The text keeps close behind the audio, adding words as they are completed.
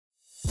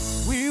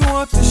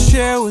want to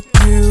share with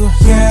you,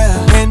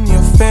 yeah, and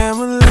your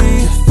family,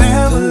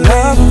 the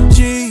love of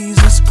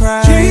Jesus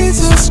Christ.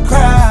 Jesus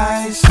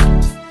Christ.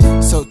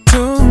 So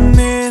tune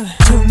in,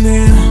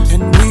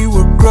 and we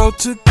will grow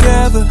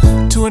together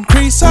to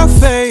increase our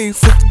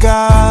faith with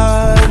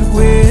God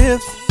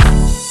with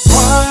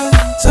One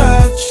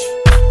Touch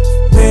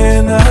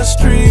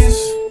Ministries.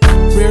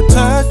 We're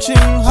touching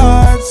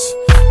hearts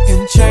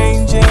and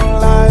changing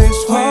lives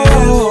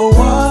with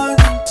One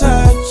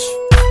Touch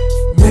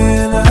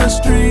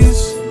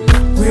Ministries.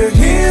 We're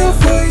here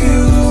for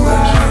you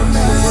right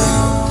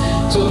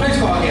now. So the place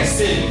called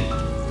Gethsemane,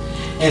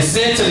 and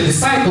said to the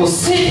disciples,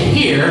 sit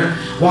here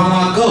while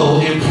I go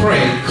and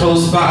pray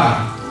close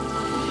by.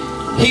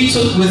 He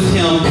took with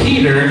him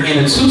Peter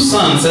and the two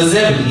sons of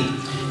Zebedee,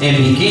 and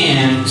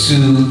began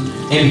to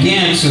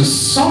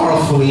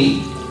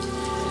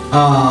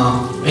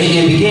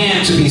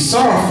be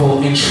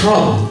sorrowful and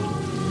troubled.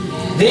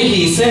 Then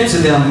he said to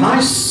them, my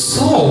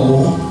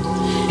soul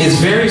is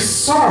very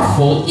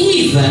sorrowful,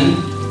 even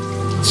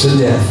to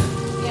death.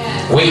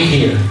 Yes. Wait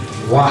here,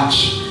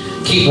 watch,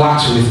 keep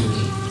watching with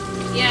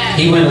me. Yes.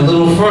 He went a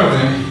little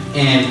further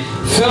and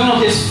fell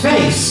on his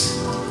face.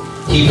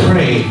 He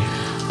prayed,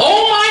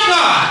 oh my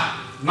God,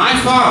 my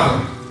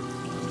Father,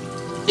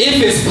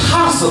 if it's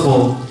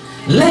possible,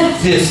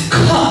 let this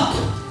cup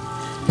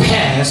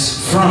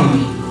pass from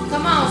me.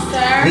 Come on,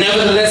 sir.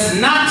 Nevertheless,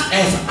 not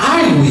as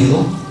I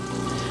will,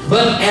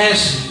 but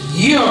as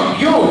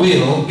your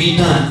will be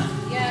done.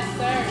 Yes,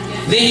 sir.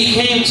 Yes. Then he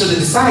came to the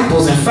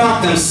disciples and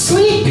found them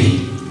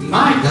sleeping.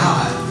 My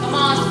God. Come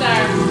on,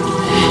 sir.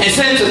 And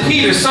said to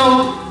Peter,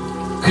 so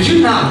could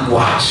you not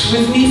watch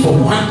with me for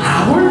 1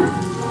 hour?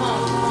 Come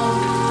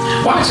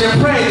on. Watch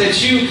and pray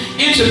that you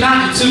enter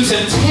not into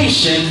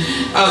temptation.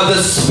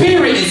 The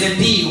spirit is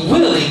indeed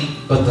willing,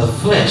 but the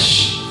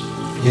flesh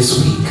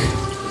is weak.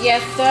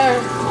 Yes,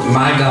 sir.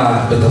 My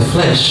God, but the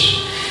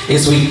flesh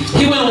is weak.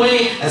 He went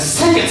away a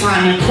second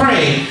time and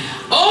prayed,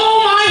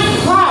 oh my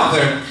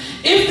Father,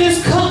 if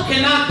this cup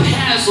cannot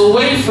pass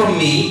away from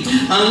me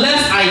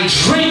unless I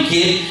drink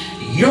it,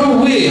 your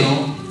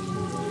will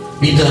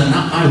be done,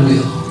 not my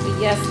will.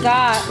 Yes,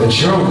 God.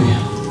 But your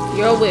will.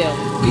 Your will.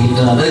 Be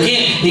done.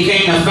 Again, he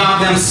came and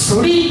found them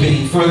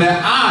sleeping, for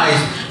their eyes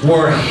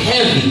were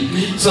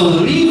heavy. So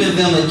leaving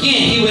them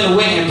again, he went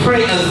away and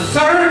prayed a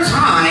third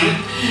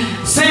time,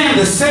 saying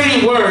the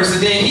same words.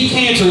 And then he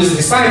came to his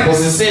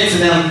disciples and said to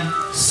them,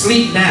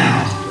 sleep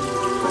now,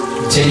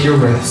 take your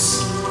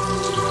rest.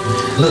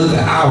 Look,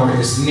 the hour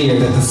is near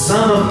that the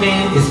Son of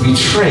Man is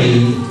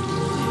betrayed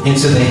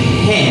into the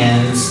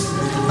hands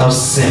of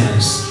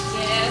sinners.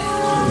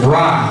 Yes.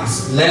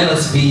 Rise, let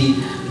us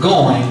be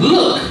going.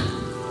 Look,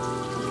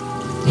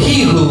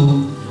 he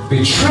who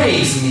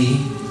betrays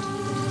me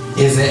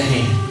is at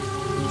hand.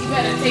 You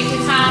better take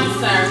your time,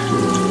 sir.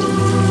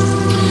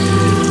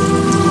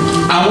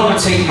 I want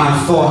to take my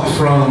thought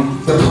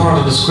from the part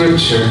of the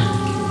scripture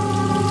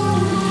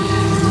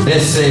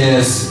that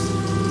says,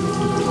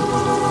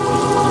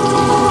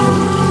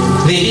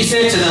 that he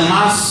said to them,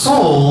 my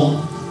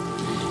soul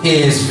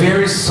is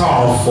very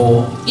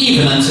sorrowful,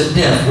 even unto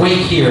death. Wait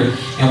here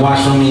and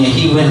watch for me. And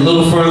he went a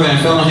little further and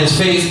fell on his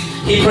face.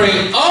 He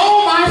prayed,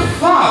 oh my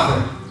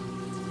Father,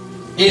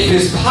 if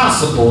it's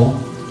possible,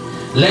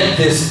 let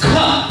this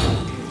cup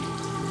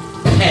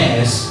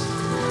pass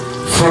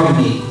from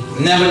me.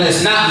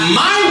 Nevertheless, not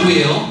my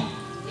will,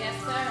 Yes,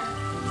 sir.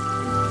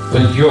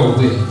 but your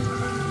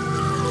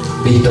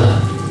will be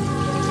done.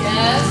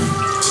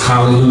 Yes.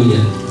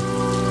 Hallelujah.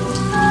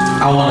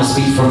 I want to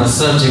speak from the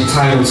subject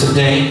title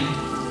today.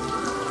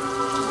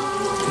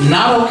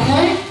 Not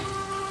okay?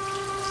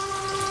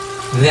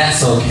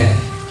 That's okay.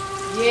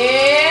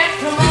 Yeah,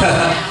 come on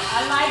now.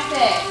 I like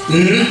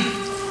that.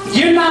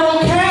 You're not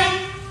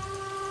okay?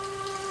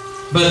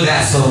 But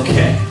that's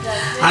okay.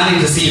 That's it. I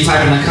need to see you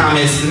type in the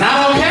comments,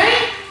 not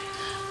okay?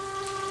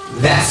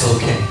 That's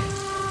okay.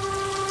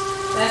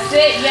 That's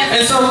it. Yes.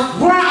 And so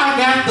where I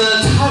got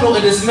the title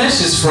of this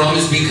message from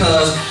is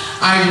because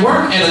I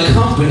work at a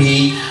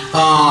company,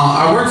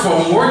 I work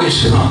for a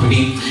mortgage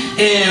company,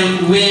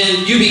 and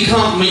when you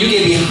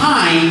get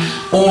behind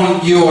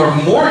on your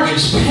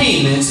mortgage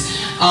payments,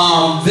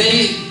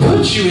 they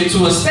put you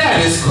into a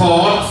status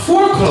called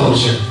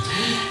foreclosure.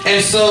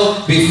 And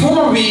so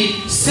before we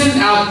send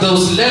out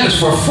those letters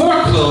for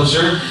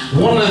foreclosure,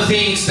 one of the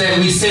things that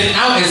we send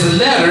out is a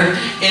letter,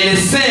 and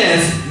it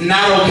says,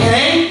 not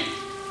okay?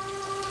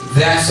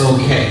 That's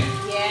okay.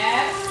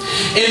 Yes.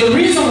 And the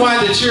reason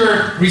why that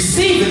you're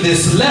receiving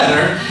this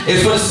letter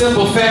is for the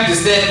simple fact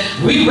is that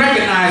we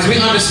recognize, we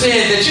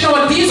understand that, you know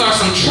what, these are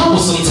some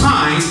troublesome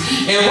times,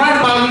 and right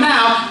about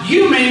now,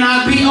 you may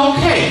not be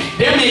okay.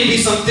 There may be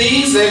some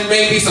things, there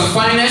may be some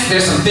finance,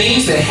 there's some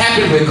things that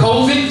happened with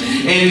COVID,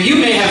 and you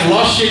may have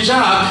lost your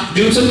job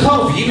due to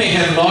COVID. You may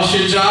have lost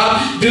your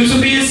job due to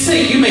being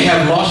sick. You may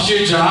have lost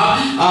your job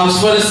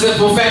for the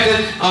simple fact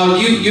that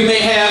you may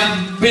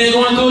have been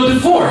going through a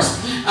divorce.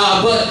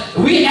 But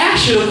we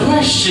ask you the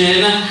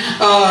question,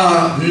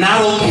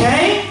 not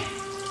okay?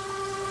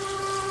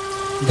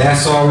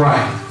 That's all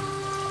right.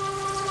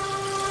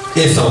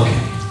 it's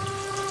okay.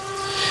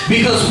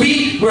 Because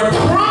we were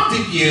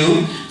prompting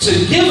you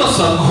to give us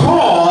a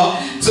call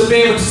to be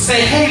able to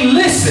say, hey,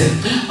 listen,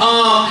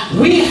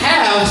 we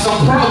have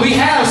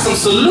some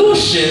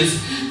solutions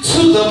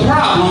to the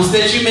problems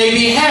that you may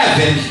be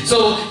having.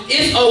 So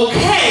it's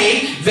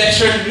okay that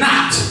you're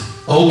not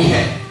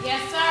okay.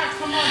 Yes, sir.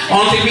 Come on.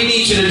 Only thing we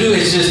need you to do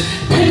is just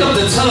pick up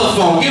the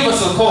telephone, give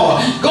us a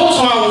call, go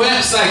to our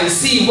website and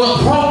see what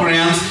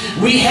programs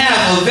we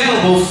have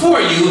available for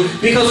you,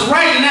 because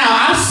right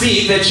now I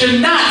see that you're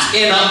not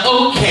in an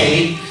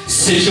okay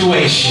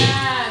situation.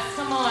 Yes,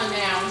 come on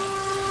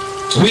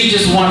now. We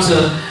just want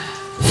to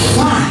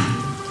find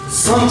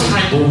some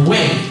type of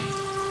way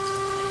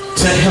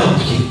to help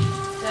you.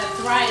 That's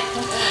right.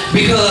 Come on.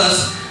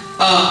 Because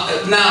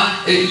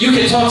now you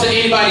can talk to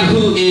anybody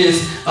who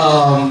is,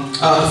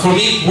 for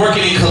me,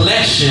 working in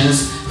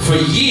collections for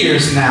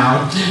years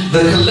now,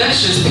 the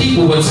collections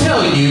people will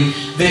tell you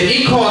that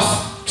it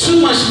costs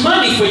too much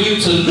money for you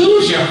to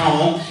lose your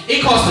home.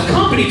 It costs the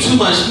company too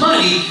much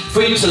money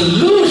for you to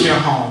lose your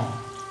home.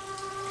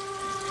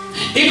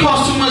 It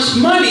costs too much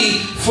money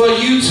for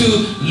you to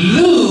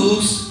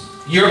lose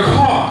your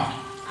car.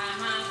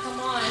 Come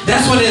on.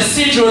 That's when they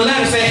send you a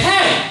letter and say,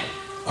 hey,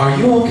 are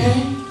you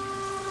okay?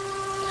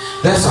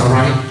 That's all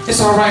right. It's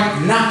all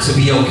right not to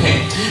be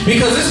okay.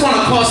 Because it's going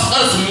to cost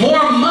us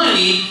more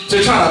money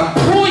to try to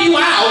pull you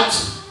out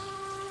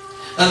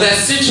of that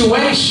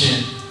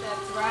situation.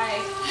 That's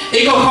right.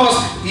 It's going to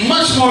cost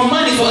much more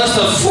money for us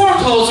to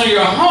foreclose on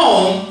your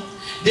home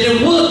than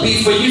it would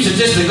be for you to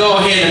just to go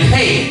ahead and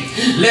pay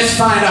it. Let's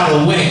find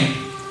out a way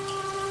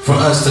for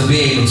us to be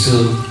able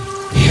to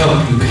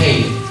help you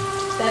pay it.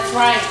 That's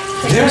right.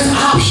 There's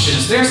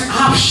options. There's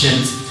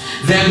options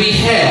that we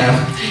have,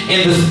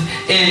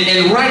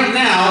 and right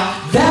now,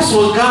 that's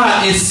what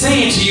God is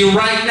saying to you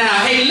right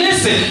now. Hey,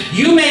 listen,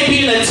 you may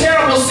be in a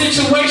terrible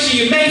situation.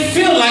 You may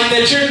feel like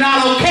that you're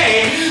not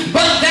okay,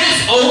 but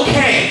that's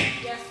okay.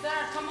 Yes, sir.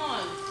 Come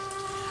on.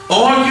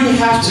 All you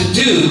have to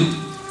do,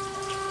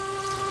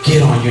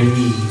 get on your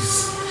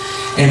knees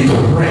and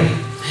pray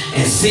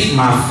and seek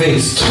my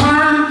face.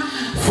 Turn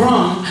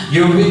from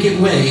your wicked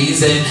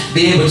ways and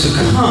be able to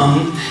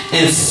come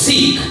and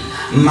seek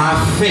my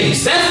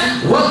face.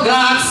 That's what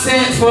God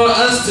said for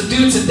us to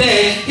do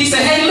today. He said,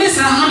 hey,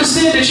 listen, I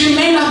understand that you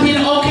may not be in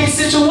an okay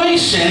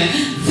situation.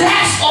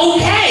 That's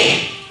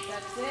okay.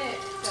 That's it.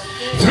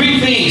 That's it. 3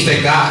 things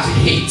that God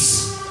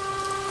hates.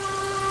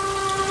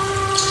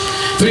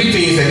 3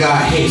 things that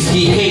God hates.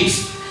 He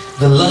hates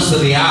the lust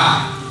of the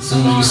eye. As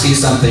soon as you see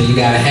something, you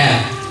gotta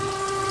have it.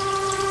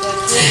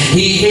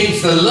 He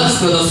hates the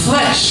lust of the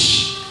flesh.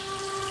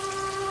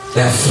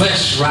 That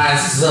flesh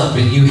rises up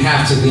and you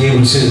have to be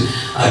able to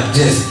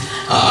just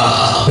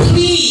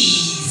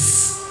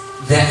please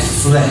that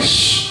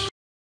flesh.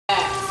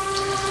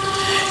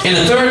 And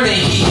the 3rd thing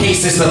he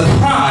hates is the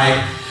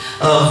pride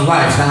of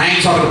life. Now I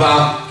ain't talking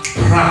about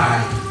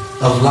pride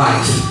of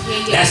life.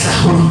 That's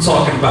not what I'm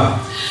talking about.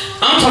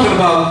 I'm talking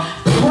about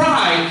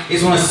pride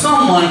is when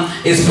someone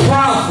is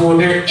proudful,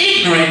 they're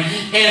ignorant,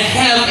 and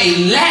have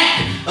a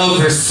lack of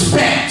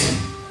respect.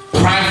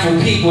 Prideful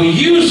people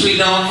usually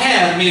don't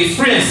have many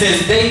friends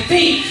since they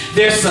think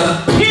they're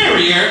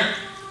superior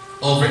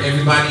over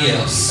everybody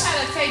else. You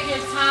gotta take your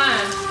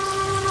time.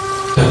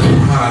 The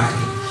pride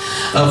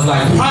of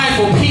life.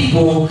 Prideful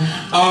people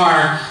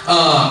are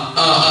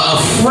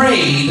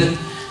afraid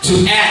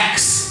to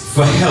ask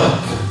for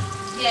help.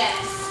 Yes.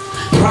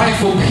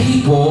 Prideful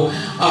people,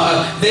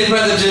 they'd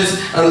rather just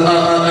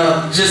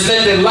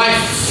let their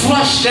life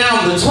flush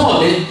down the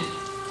toilet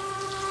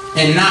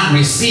and not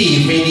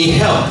receive any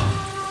help.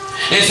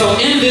 And so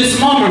in this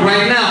moment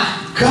right now,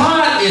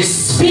 God is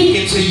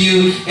speaking to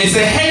you and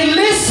say, hey,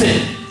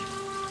 listen,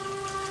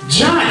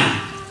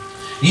 Johnny,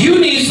 you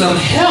need some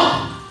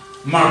help,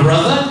 my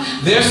brother.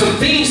 There's some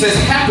things that's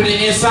happening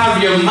inside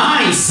of your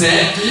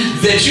mindset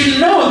that you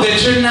know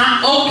that you're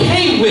not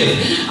okay with.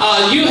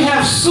 You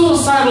have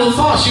suicidal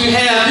thoughts. You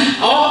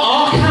have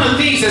all kind of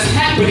things that's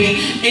happening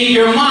in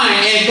your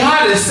mind. And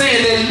God is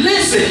saying that,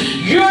 listen,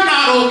 you're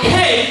not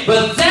okay,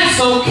 but that's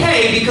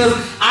okay because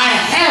I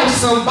have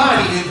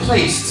somebody in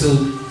place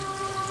to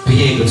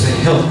be able to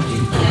help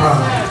you.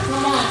 Pride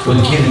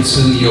will get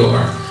into your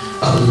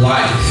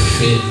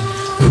life, and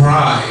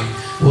pride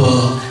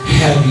will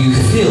have you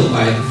feel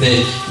like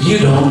that you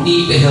don't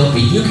need the help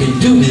and you can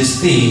do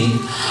this thing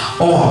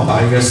all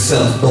by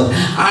yourself. But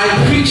I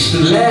preached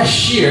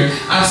last year,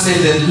 I said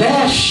that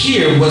last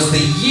year was the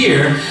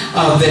year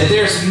that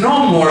there's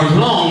no more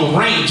Lone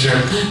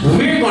Ranger.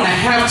 We're going to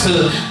have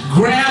to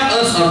grab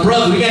us a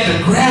brother, we got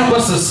to grab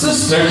us a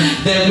sister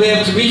that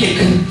we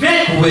can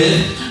connect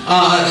with,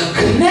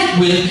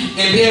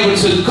 and be able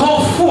to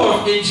go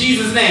forth in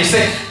Jesus' name.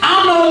 Say,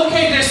 I'm not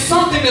okay, there's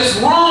something that's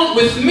wrong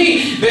with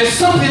me. There's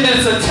something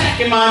that's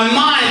attacking my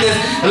mind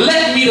that's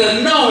letting me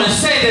to know and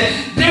say that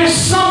there's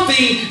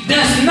something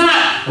that's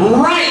not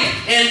right,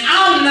 and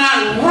I'm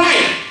not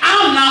right.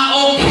 I'm not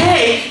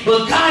okay,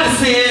 but God is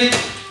saying,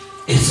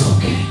 it's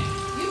okay.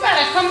 You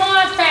better come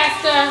on,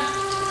 Pastor.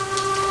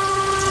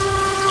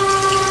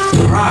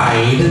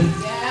 Pride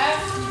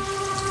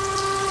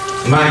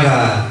My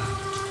God.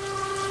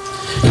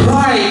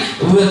 Pride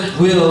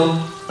will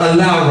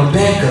allow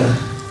Rebecca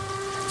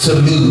to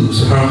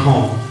lose her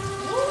home.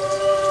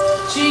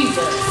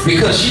 Jesus.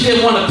 Because she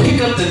didn't want to pick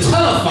up the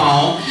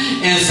telephone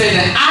and say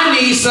that I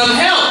need some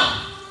help.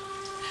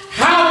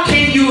 How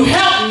can you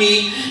help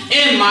me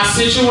in my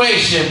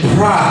situation?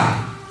 Pride.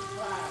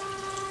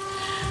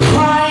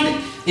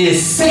 Pride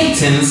is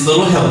Satan's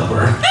little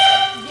helper.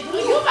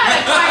 You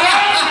better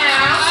quiet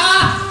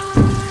now.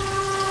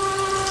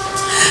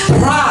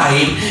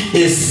 Pride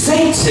is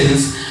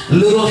Satan's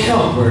little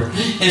helper.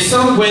 In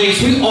some ways,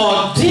 we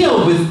all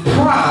deal with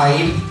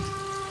pride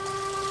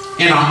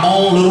in our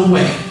own little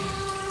way.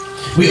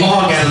 We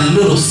all got a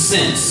little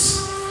sense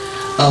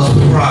of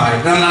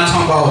pride. Now, I'm not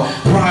talking about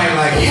pride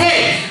like,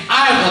 hey,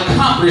 I've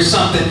accomplished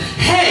something.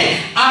 Hey,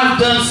 I've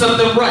done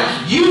something right.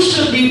 You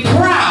should be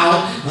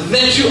proud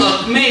that you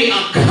have made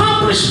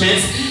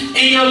accomplishments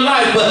in your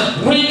life. But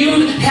when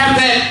you have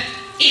that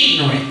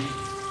ignorant,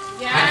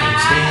 I can't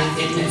stand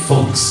ignorant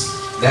folks.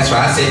 That's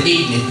why I said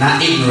ignorant,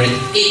 not ignorant,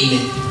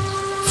 ignorant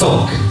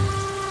folk.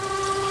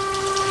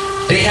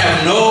 They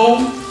have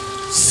no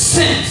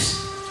sense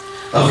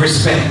of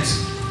respect.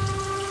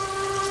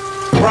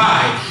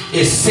 Pride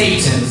is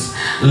Satan's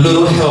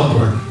little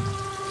helper.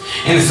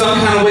 And in some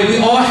kind of way, we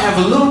all have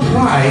a little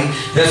pride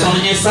that's on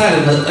the inside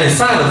of us,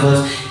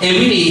 and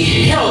we need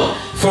help.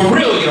 For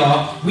real,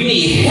 y'all. We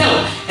need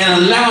help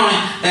and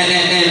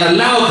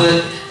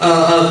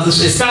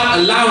stop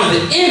allowing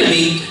the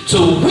enemy to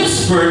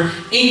whisper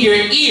in your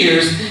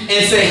ears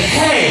and say,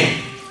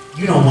 hey,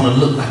 you don't want to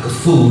look like a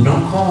fool.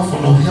 Don't call for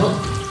no help.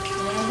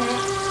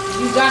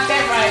 Mm-hmm. You got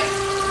that right.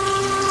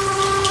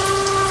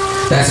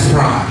 That's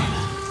pride.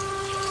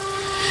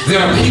 There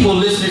are people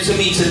listening to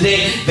me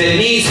today that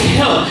needs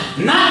help,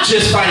 not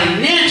just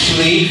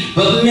financially,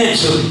 but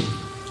mentally.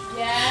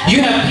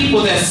 You have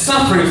people that's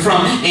suffering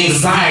from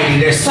anxiety.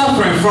 They're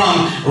suffering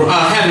from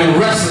having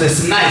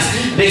restless nights.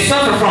 They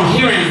suffer from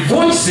hearing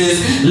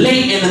voices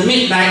late in the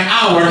midnight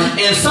hour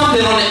and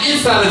something on the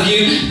inside of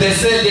you that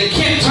says you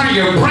can't turn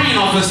your brain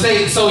off and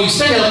stay, so you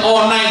stay up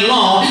all night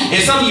long,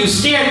 and some of you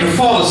scared to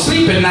fall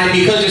asleep at night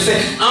because you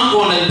say, I'm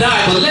going to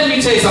die. But let me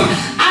tell you something.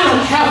 I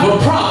don't have a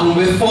problem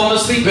with falling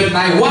asleep at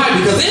night. Why?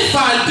 Because if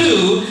I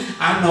do,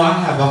 I know I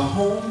have a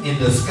home in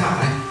the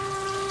sky,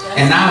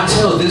 and I'll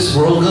tell this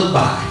world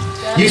goodbye.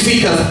 You see,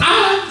 because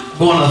I'm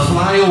going to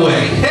fly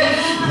away.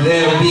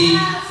 They'll be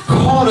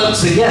caught up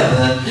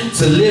together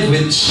to live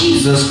with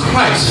Jesus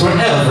Christ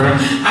forever.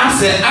 I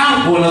said,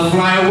 I'm going to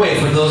fly away.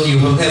 For those of you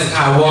who are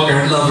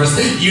Skywalker lovers,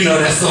 you know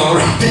that song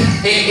right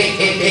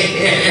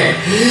there.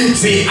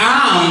 See,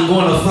 I'm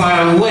going to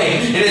fly away.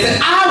 And it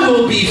said, I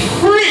will be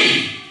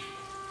free.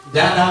 I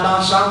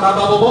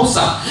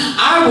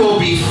will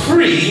be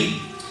free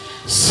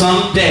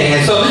someday.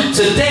 And so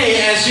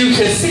today, as you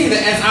can see,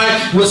 that as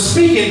I was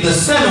speaking the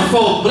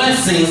sevenfold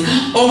blessings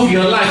over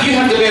your life, you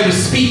have to be able to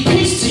speak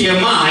peace to your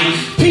mind,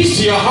 peace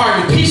to your heart,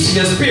 and peace to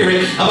your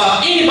spirit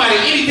about anybody,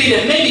 anything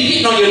that may be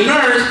getting on your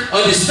nerves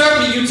or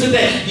disturbing you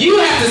today. You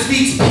have to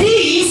speak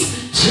peace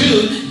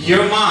to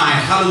your mind.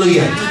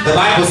 Hallelujah. The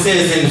Bible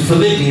says in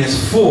Philippians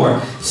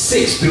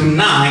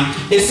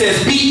 4:6-9, it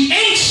says, be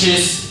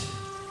anxious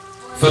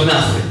for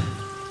nothing.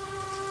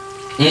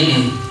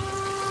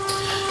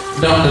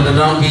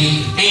 Don't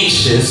be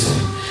anxious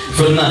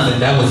for nothing.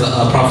 That was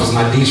a Prophet's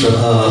Madisha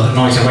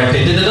anointing right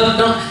there.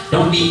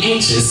 Don't be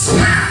anxious for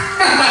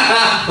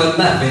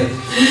nothing.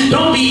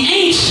 Don't be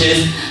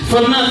anxious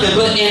for nothing,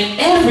 but in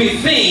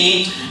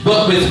everything,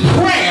 but with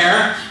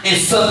prayer and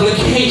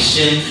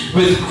supplication,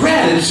 with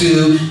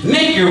gratitude,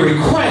 make your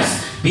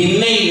requests be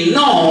made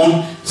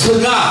known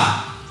to God.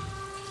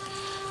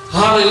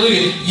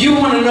 Hallelujah. You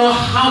want to know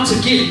how to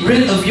get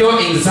rid of your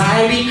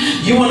anxiety?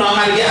 You want to know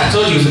how to get, I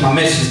told you it was in my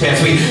message this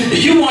past week.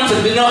 You want to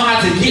know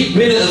how to get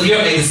rid of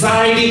your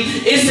anxiety?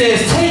 It says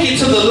take it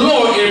to the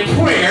Lord in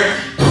prayer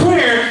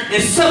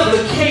and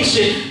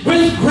supplication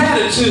with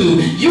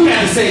gratitude. You got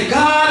to say,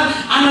 God,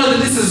 I know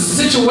that this is a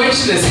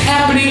situation that's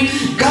happening.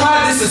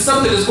 God, this is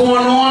something that's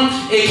going on.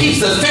 It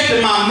keeps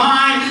affecting my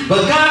mind.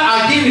 But God,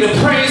 I give you the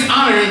praise,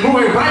 honor, and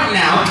glory right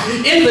now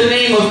in the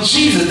name of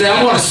Jesus that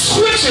I'm going to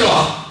switch it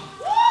off.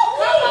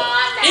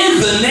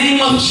 In the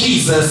name of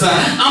Jesus,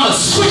 I'm going to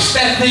switch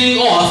that thing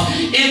off.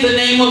 In the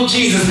name of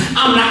Jesus,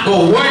 I'm not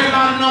going to worry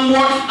about it no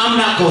more. I'm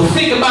not going to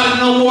think about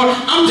it no more.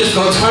 I'm just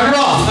going to turn it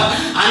off.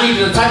 I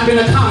need you to type in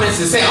the comments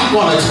and say, I'm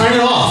going to turn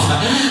it off.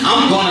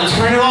 I'm going to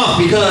turn it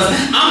off because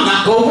I'm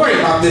not going to worry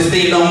about this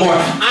thing no more.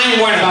 I ain't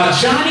worried about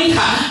Johnny.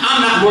 I'm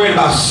not worried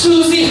about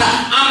Susie.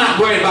 I'm not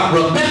worried about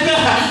Rebecca.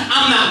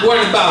 I'm not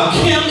worried about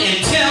Kim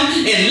and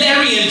Tim and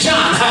Larry and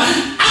John.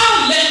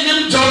 I'm letting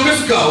them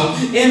jokers go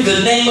in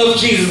the name of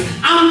Jesus.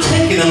 I'm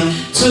taking them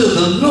to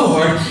the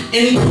Lord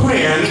in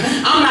prayer.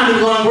 I'm not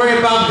even going to worry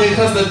about it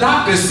because the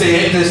doctor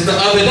said this the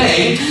other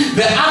day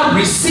that I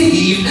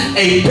received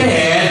a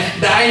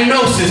bad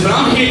diagnosis. But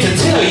I'm here to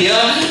tell you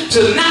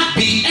to not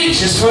be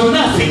anxious for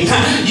nothing.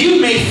 You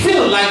may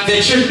feel like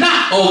that you're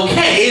not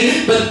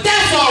okay, but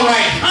that's all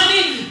right,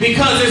 honey,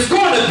 because it's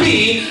going to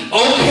be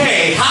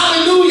okay.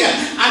 Hallelujah.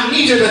 I I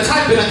need you to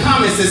type in the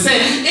comments and say,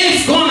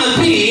 it's gonna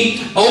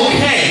be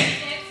okay.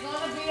 It's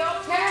gonna be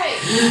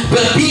okay.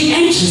 But be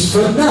anxious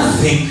for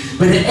nothing,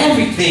 but in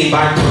everything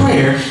by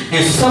prayer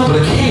and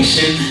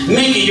supplication,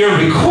 making your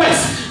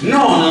requests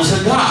known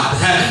unto God.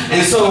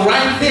 And so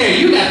right there,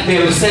 you got to be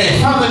able to say,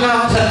 Father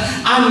God,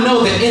 I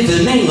know that in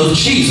the name of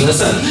Jesus,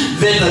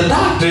 that the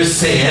doctor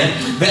said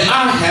that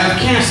I have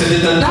cancer,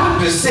 that the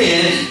doctor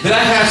said that I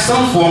have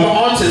some form of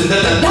autism,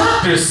 that the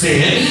doctor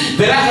said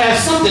that I have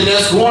something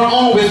that's going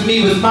on with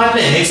me with my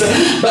legs,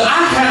 but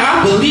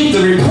I believe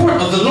the report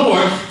of the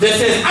Lord that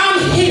says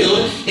I'm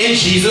healed in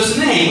Jesus'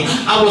 name.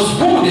 I was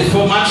wounded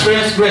for my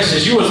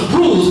transgressions. You was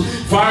bruised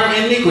for our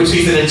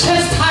iniquities, and the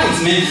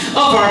chastisement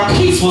of our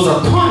peace was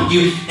upon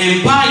you,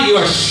 and by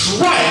your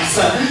stripes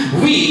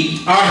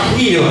we are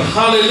healed.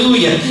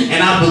 Hallelujah.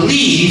 And I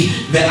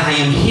believe that I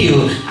am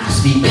healed. I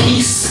speak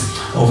peace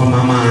over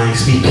my mind,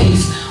 speak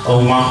peace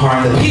over my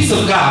heart. The peace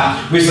of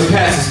God, which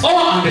surpasses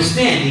all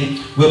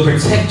understanding, will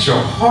protect your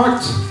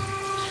heart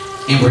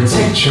and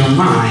protect your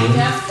mind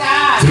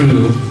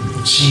through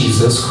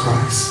Jesus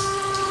Christ.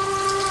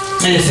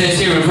 And it says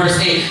here in verse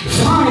 8,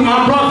 finally,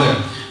 my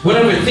brother,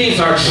 whatever things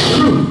are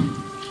true,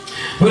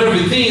 whatever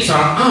things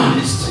are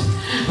honest,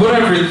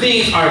 whatever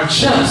things are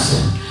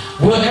just,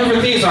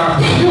 whatever things are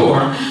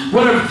pure,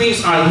 whatever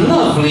things are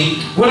lovely,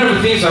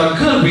 whatever things are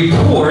good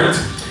report,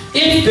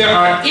 if there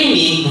are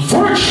any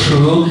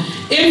virtue,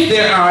 if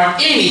there are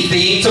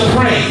anything to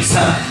praise.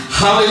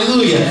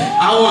 Hallelujah.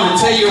 I want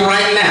to tell you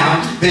right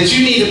now that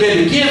you need to be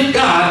able to give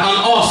God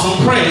an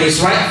awesome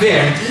praise right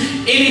there.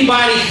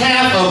 Anybody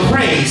have a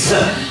praise?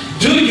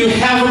 Do you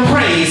have a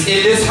praise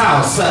in this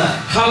house?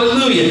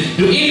 Hallelujah.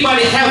 Do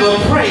anybody have a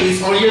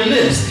praise on your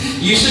lips?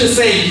 You should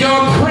say,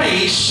 your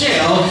praise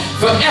shall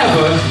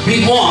forever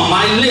be on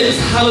my lips.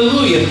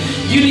 Hallelujah.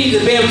 You need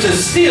to be able to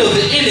steal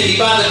the enemy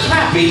by the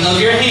clapping of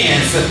your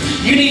hands.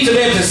 You need to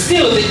be able to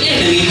steal the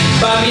enemy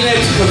by being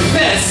able to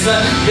confess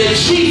that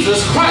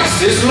Jesus Christ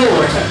is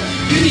Lord.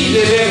 You need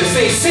to be able to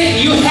say,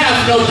 Satan, you have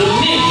no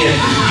dominion.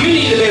 You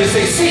need to be able to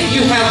say, Satan,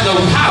 you have no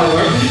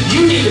power.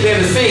 You need to be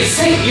able to say,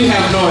 Satan, you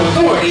have no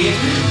authority.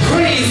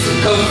 Praise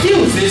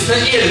confuses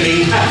the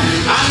enemy.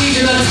 I need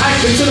you to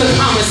type into the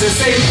comments and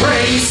say,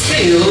 praise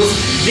steals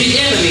the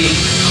enemy.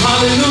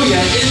 Hallelujah.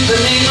 In the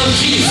name of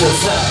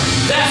Jesus.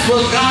 That's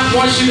what God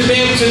wants you to be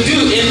able to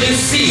do in this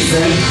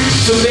season,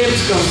 to be able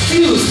to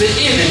confuse the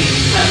enemy.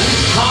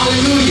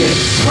 Hallelujah.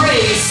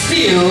 Praise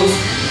steals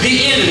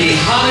the enemy.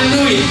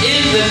 Hallelujah.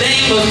 In the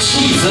name of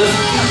Jesus,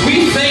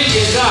 we thank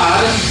you,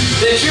 God,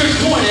 that you're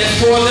doing it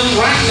for them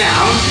right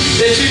now,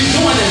 that you're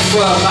doing it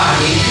for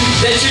Bobby,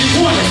 that you're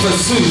doing it for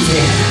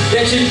Susan,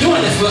 that you're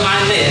doing it for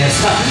Inez,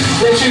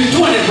 that you're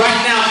doing it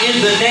right now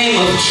in the name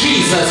of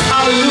Jesus.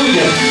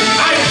 Hallelujah.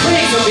 I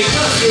praise him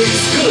because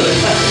he's good.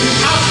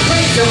 I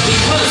praise him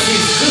because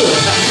he's good.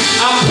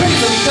 I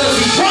praise him because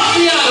he brought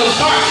me out of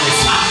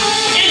darkness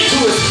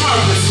into his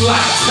marvelous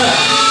light.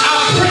 I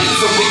praise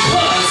him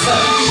because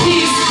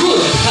he's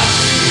good.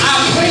 I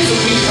praise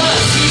him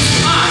because he's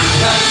kind.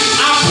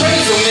 I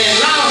praise him and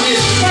allow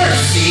his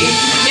mercy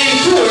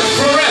endure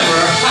forever.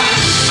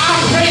 I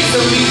praise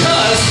him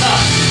because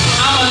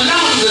I'm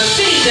allowing the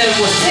thing that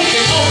was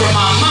taking over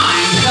my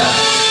mind,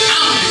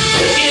 I'm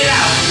picking it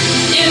out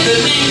in the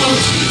name of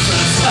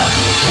Jesus.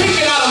 Pick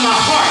it out of my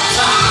heart.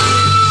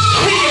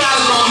 Pick it out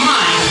of my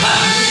mind.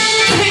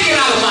 Pick it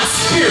out of my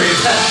spirit.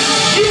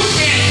 You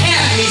can't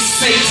have me,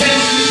 Satan.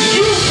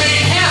 You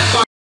can't have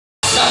my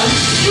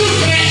you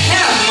can't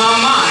have my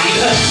mind.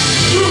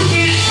 You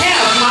can't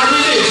have my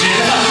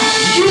religion.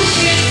 You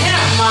can't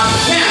have my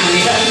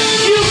family.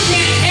 You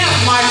can't have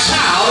my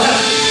child.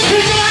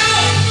 Pick it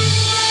out.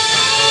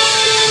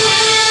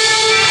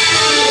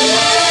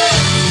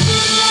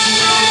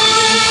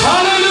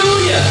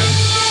 Hallelujah.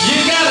 You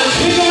gotta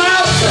pick them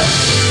out.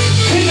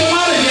 Pick them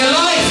out of your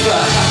life.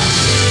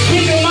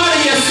 Pick them out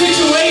of your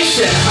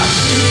situation.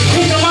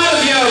 Pick them out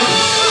of your...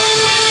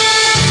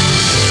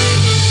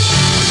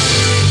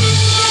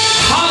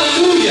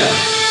 Hallelujah.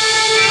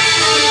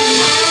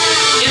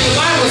 And the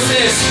Bible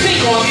says,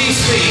 think on these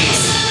things.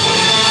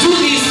 Do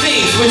these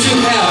things which you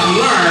have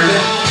learned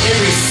and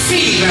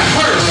received and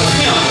heard of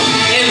him.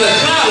 And the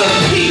God of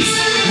peace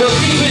will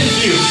be with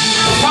you.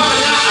 Father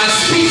God, I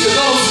speak to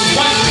those who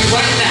watch me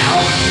right now,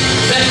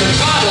 that the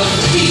God of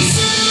peace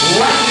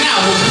right now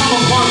will come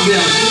upon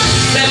them.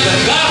 That the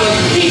God of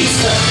peace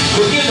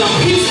will give them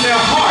peace in their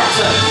heart,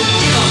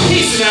 give them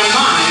peace in their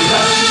mind,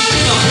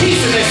 give them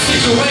peace in their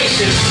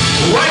situation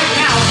right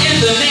now in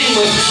the name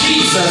of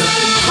Jesus.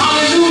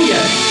 Hallelujah.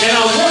 And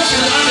I want you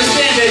to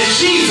understand that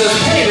Jesus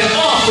paid it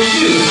all for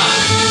you.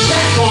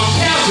 Back on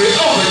Calvary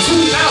over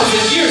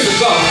 2,000 years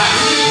ago.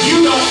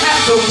 You don't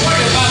have to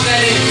worry about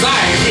that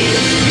anxiety.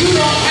 You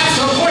don't have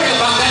to worry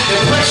about that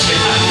depression.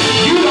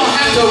 You don't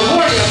have to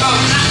worry about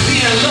not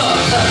being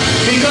loved.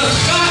 Because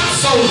God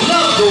so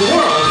loved the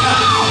world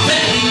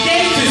that he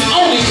gave his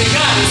only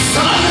begotten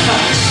Son,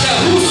 that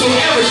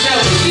whosoever shall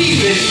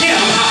believe in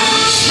him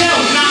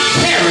shall not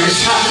perish,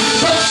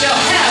 but shall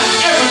have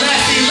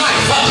everlasting life.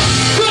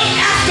 Good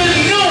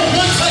afternoon,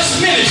 One Touch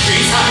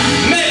Ministries.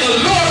 May the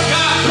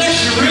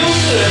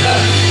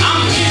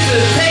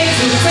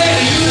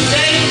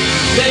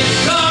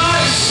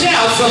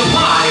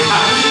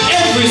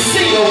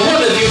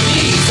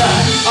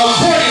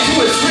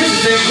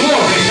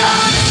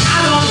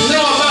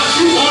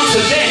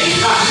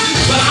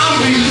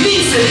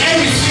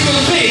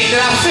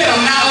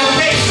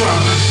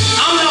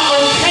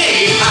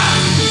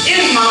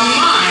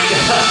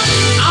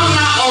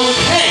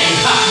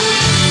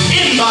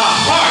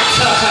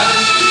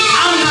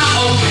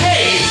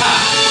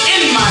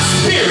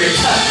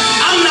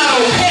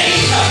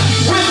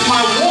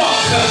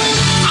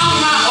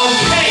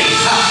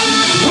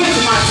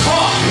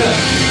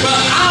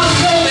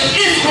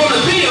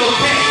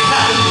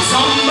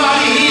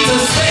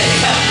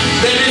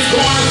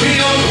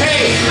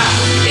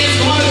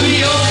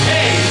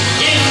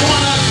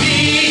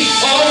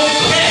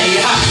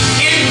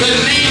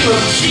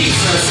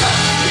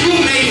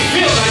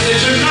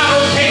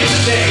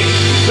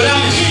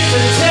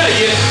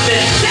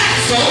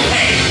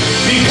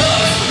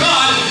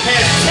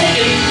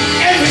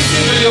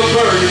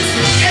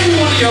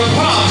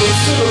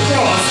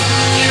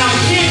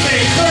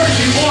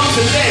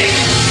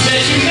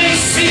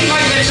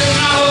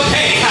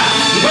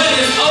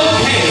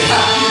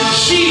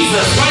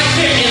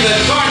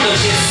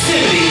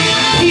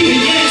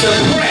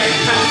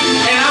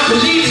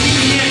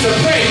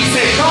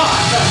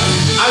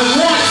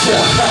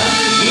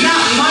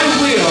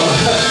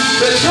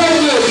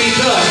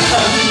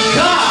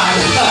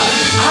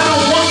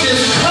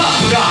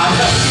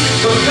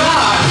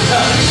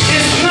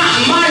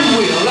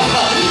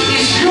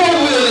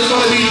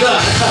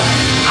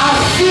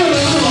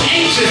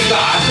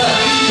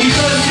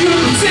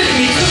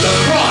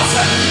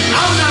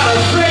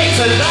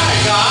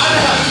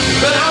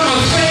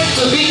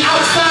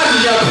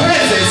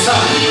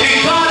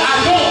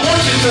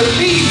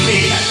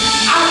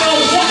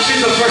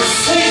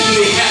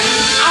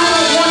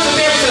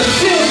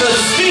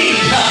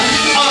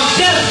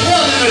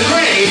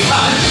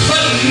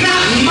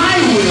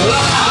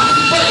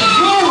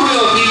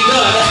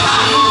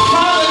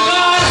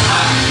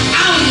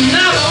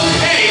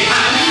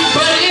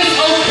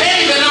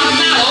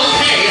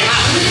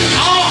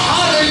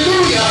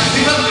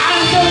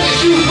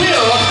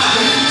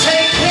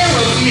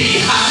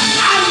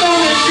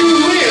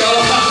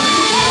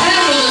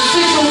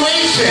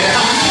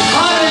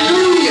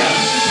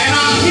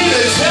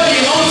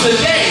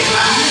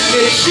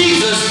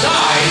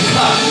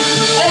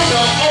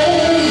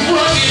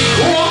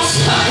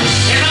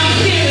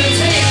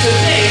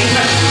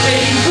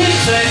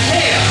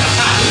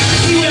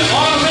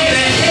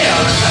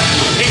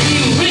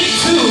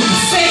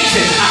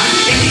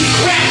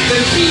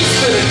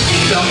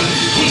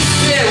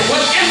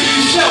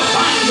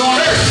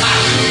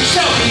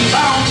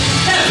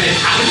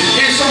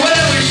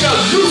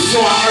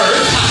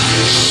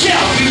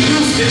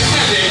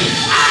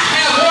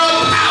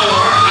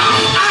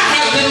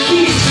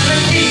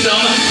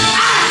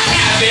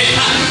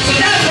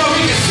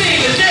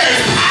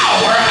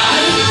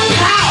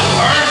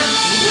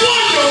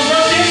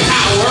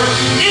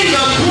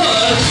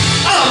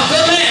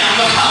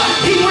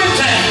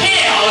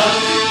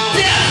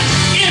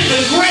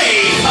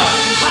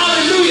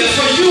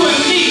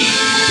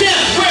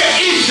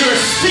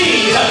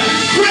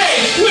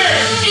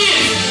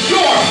is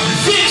your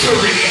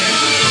victory.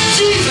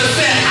 Jesus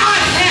said, I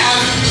have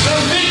the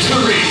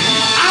victory.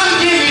 I'm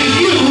giving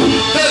you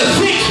the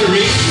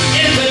victory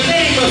in the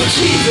name of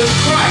Jesus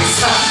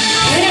Christ.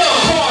 Hell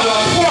called a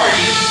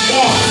party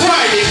on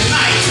Friday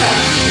night.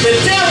 The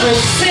devil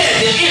said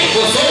that it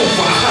was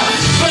over,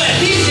 but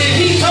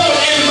he told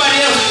everybody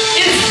else,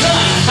 it's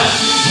done.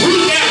 We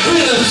got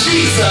rid of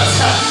Jesus.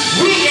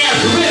 We got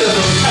rid of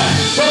him.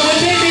 But when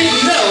they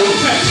didn't know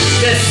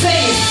that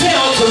Satan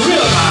failed to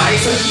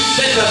realize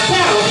that the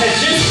battle had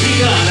just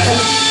begun,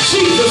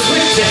 Jesus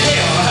went to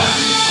hell,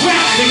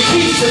 grabbed the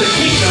keys to the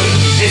kingdom,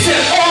 and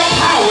said, all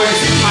power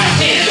is in my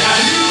hand.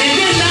 And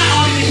then not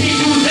only did he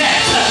do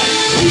that,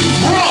 he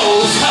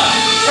rose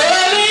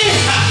early.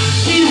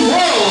 He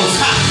rose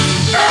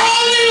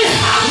early.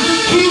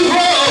 He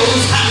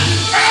rose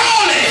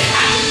early.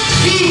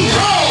 He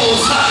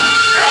rose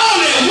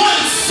early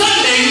one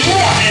Sunday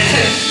morning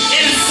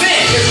and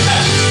said,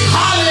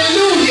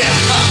 hallelujah,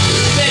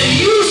 that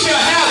you shall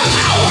have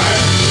power.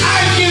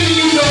 I've given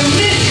you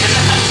dominion.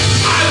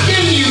 I've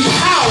given you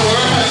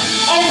power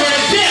over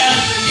death,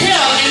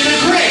 hell, and the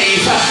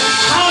grave.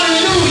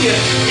 Hallelujah.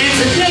 And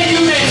today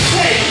you may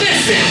say,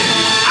 listen,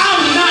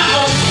 I'm not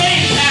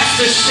okay,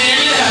 Pastor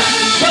Shannon,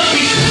 but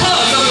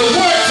because of the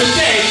word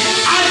today,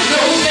 I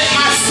know that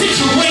my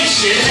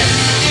situation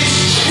is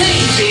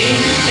changing,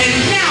 and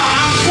now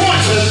I'm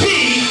going to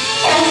be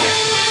okay.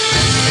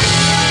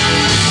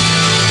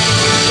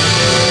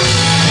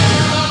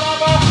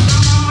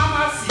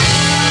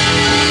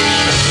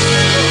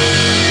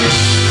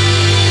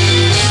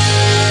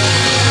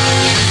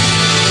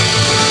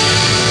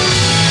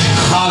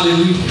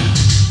 Hallelujah.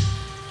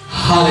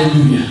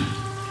 Hallelujah.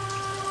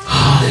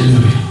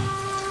 Hallelujah.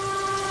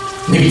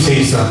 Let me tell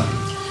you something.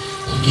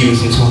 Give me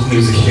some talk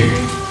music here.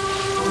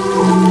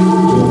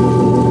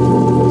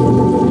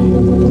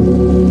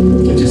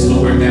 Just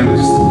lower it down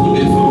just a little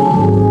bit for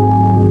me.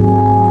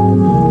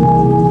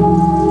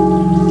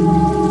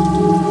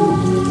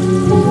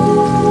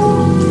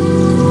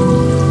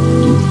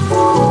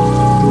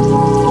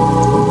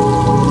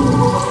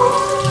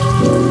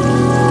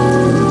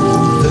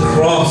 The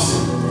cross,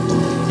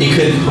 it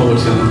couldn't hold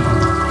him.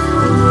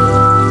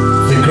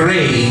 The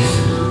grave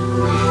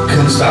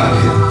couldn't stop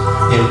him.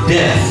 And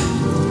death,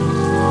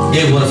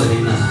 it wasn't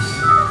enough.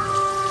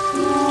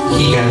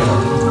 He got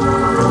up.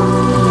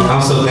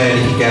 I'm so glad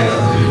that he got up.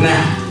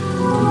 Now,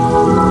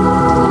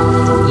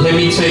 let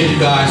me tell you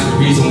guys the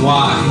reason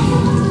why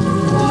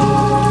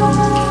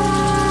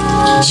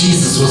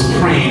Jesus was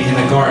praying in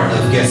the Garden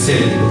of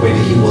Gethsemane the way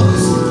that he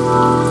was.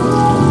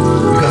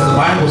 Because the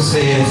Bible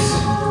says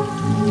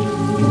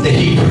that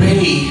he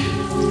prayed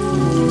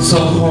so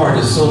hard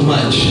and so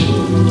much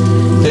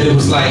that it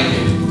was like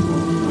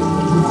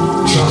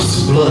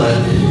drops of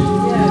blood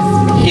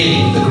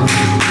hitting the ground.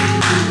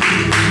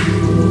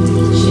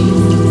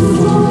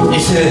 He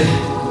said,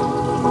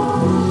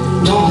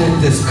 don't let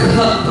this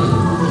cup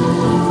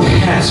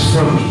pass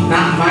from me,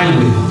 not my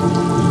will,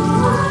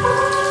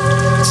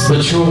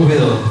 but your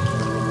will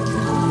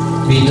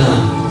be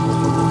done.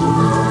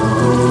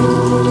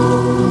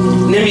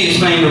 Let me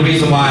explain the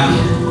reason why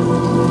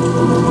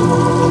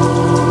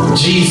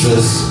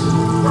Jesus,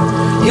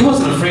 he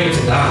wasn't afraid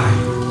to die.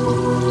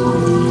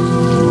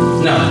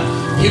 No.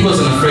 He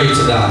wasn't afraid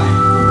to die.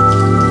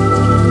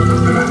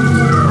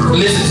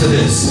 Listen to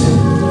this.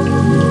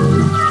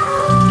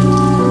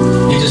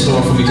 You just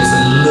lower for me just a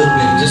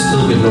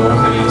little bit lower,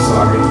 honey, I'm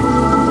sorry.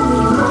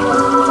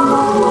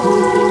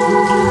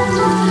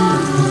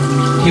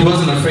 He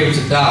wasn't afraid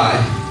to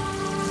die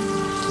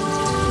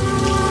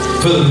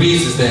for the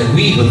reasons that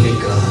we would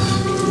think of.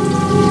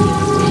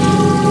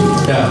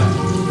 Yeah.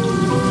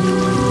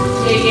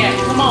 Yeah,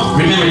 come on.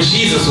 Remember,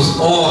 Jesus was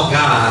all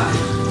God,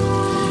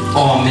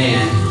 all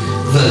man.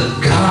 The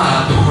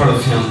God part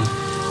of him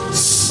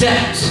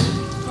stepped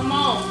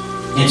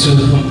into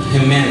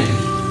humanity.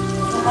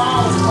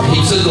 He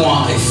took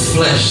on a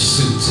flesh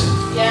suit.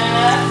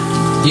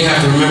 Yes. You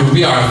have to remember,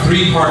 we are a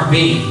three-part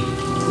being.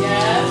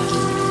 Yes.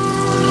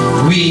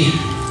 We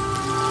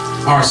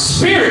are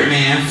spirit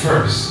man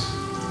first.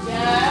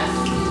 Yes.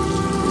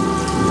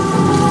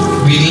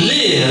 We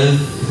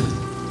live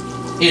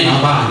in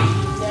a body.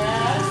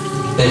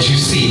 Yes. That you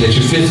see, that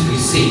you physically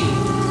see.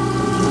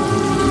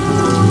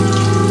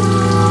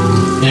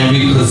 And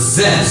we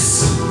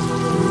possess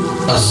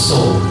a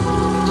soul.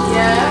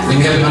 Yes. And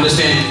you have to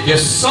understand, your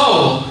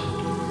soul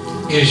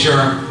is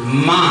your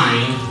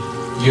mind,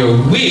 your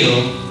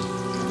will,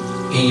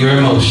 and your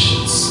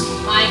emotions.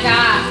 My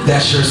God.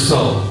 That's your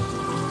soul.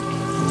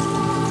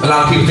 A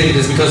lot of people think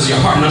it's because of your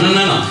heart. No, no,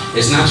 no, no.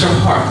 It's not your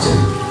heart.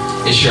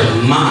 It's your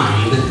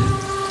mind,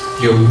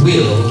 your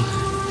will,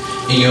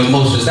 and your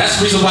emotions. That's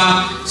the reason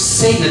why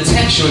Satan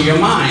attacks you in your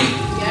mind.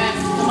 Yes.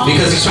 Come on.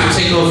 Because he's trying to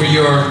take over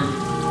your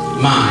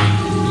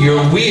mind,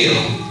 your will.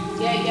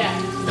 Yeah, yeah.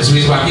 That's the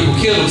reason why people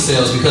kill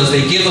themselves, because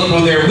they give up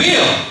on their will.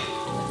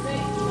 That's it.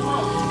 Come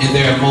on. And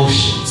their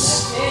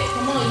emotions. That's it.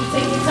 Come on, you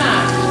take your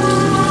time.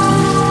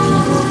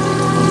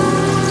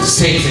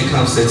 Satan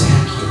comes to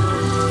attack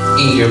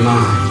you in your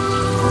mind.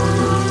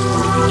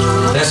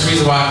 That's the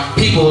reason why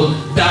people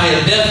die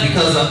of death,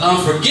 because of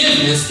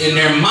unforgiveness in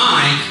their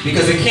mind,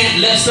 because they can't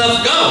let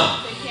stuff go.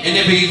 And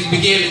they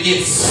begin to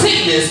get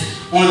sickness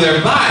on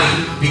their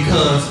body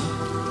because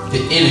the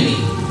enemy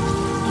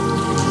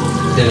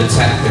that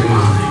attacked their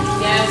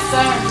mind. Yes,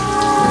 sir.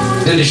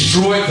 That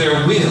destroyed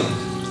their will.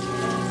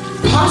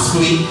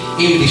 Possibly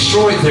even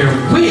destroyed their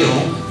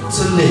will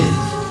to live.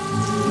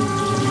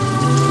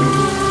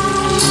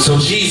 So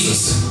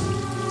Jesus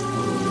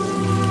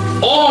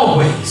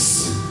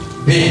always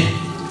been.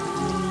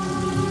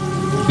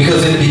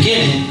 Because in the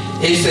beginning,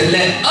 it said,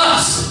 let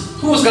us.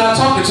 Who was God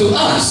talking to?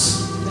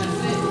 Us.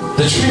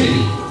 The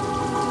Trinity.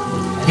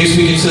 He's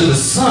speaking to the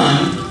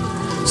Son,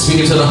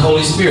 speaking to the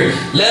Holy Spirit.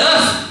 Let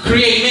us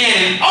create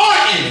man in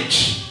our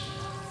image.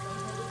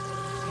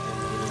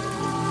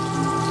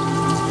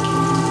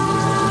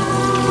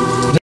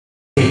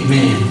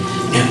 Man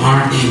in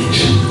our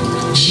image.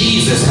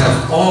 Jesus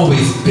has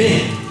always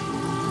been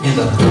in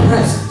the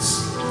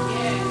presence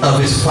of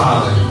his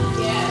Father.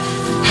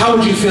 How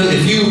would you feel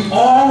if you've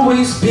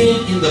always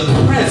been in the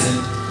presence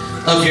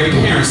of your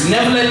parents?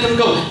 Never let them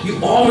go. You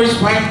always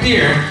right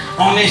there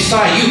on their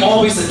side. You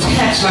always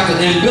attached like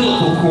an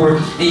umbilical cord,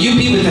 and you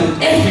be with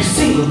them every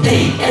single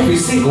day, every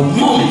single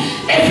moment,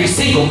 every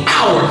single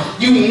hour.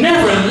 You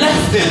never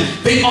left them.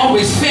 They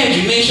always fed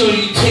you, made sure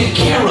you take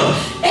care of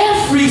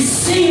every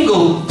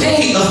single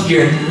day of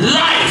your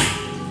life.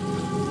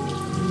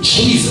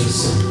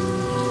 Jesus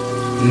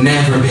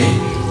never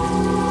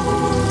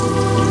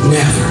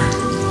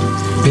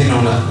been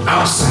on the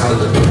outside of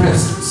the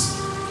presence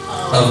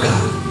of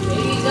God. There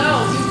you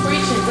go. You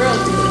preaching real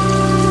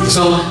good.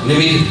 So let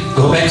me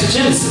go back to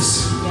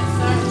Genesis. Yes,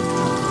 sir.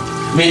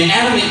 When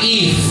Adam and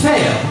Eve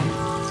fell,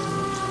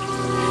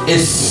 it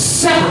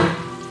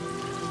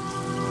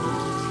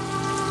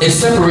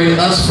separated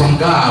us from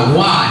God.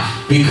 Why?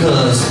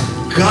 Because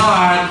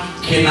God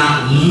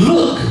cannot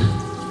look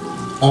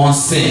on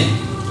sin.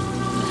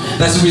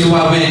 That's the reason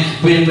why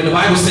when the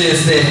Bible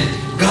says that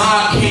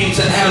God came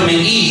to Adam and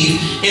Eve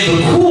in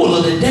the cool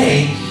of the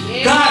day,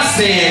 God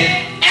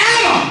said,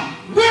 Adam,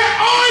 where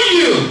are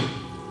you?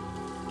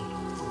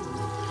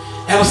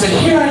 Adam said,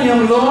 here I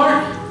am,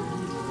 Lord.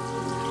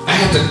 I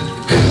have to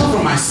cover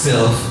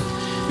myself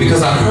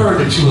because I heard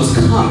that you was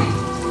coming.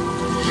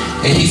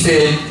 And he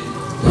said,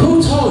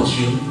 who told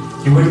you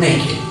you were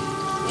naked?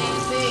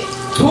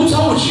 Who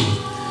told you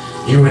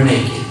you were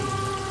naked?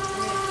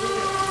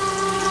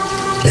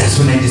 That's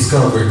when they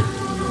discovered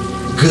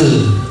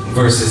good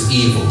versus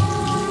evil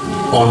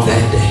on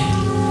that day.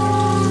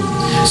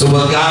 So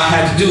what God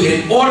had to do,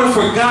 in order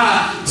for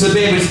God to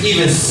be able to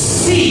even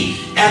see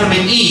Adam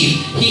and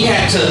Eve, he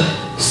had to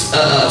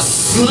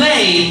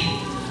slay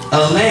a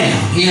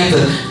lamb. He had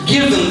to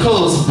give them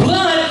clothes.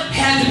 Blood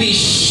had to be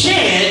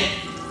shed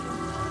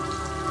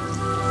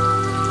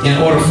in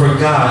order for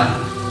God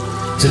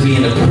to be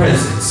in the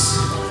presence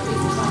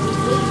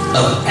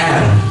of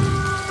Adam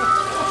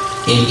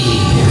and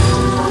Eve.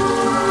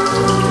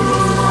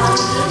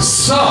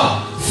 So,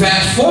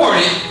 fast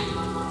forward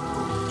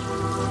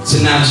to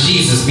now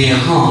Jesus being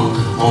hung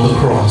on the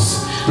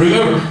cross.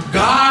 Remember,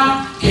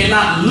 God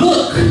cannot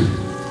look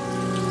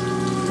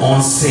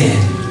on sin.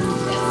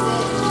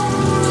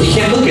 He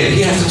can't look at it.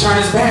 He has to turn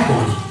his back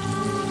on it.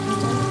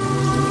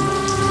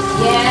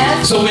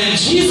 Yes. So when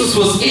Jesus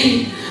was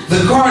in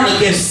the Garden of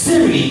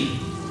Gethsemane,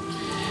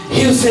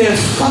 he said,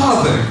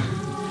 Father,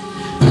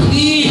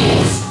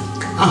 please,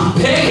 I'm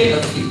begging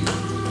of you.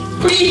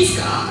 Please,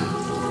 God.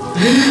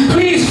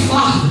 Please,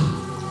 Father.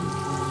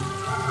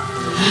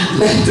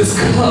 Let this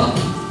cup,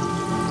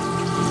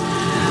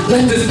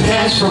 let this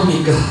pass from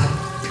me, God.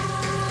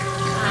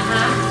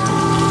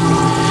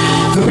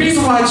 The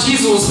reason why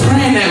Jesus was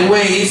praying that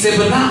way, he said,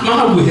 but not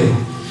my will.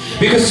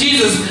 Because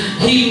Jesus,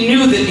 he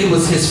knew that it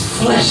was his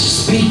flesh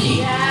speaking.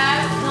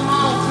 Yes, come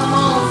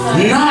on,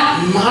 son.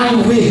 Not my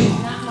will.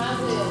 Not my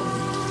will.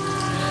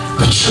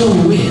 But your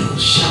will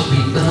shall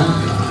be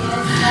done, God.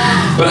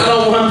 Yes, but I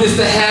don't want this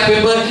to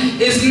happen, but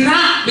it's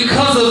not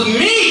because of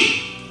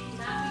me.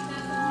 not because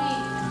of me.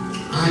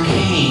 I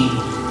came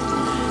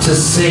to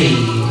save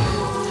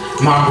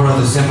my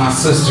brothers and my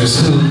sisters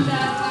who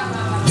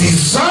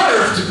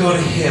deserve to go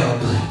to hell,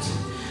 but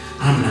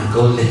I'm not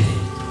going to let it.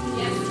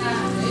 Yes,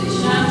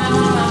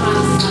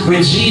 God.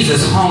 When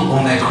Jesus hung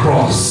on that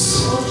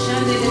cross,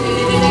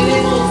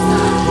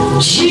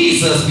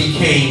 Jesus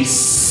became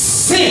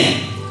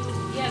sin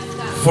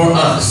for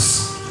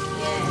us.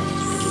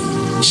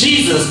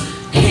 Jesus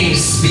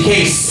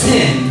became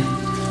sin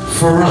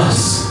for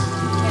us.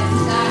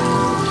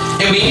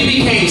 And when he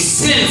became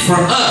sin for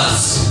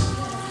us,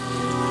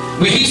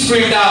 when he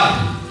screamed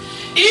out,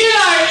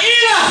 Eli,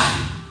 Eli,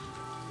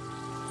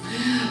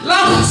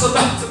 lama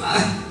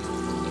sabachthani.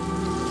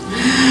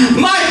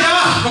 My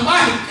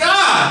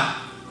God,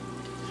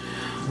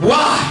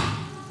 why?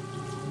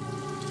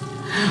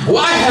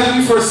 Why have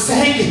you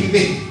forsaken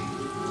me?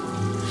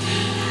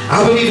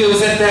 I believe it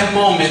was at that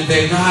moment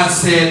that God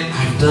said,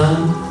 I've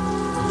done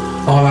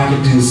all I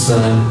can do,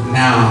 son.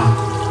 Now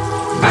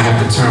I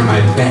have to turn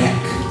my back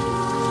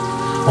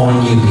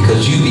on you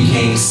because you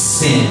became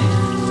sin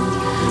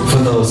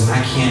knows, and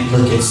I can't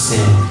look at sin.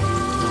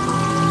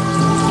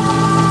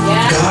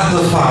 Yeah. God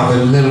the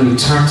Father literally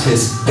turned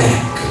his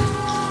back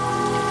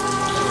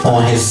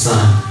on his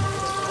son.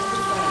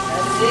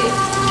 That's it.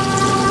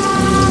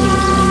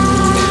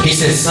 He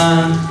said,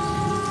 son,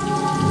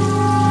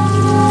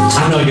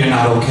 I know you're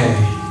not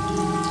okay,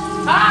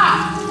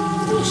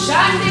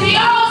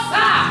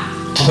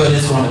 but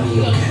it's going to be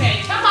okay.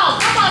 Okay. Come on,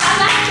 I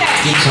like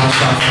that.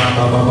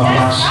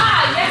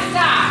 Yes,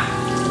 God.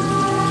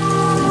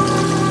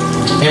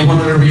 And one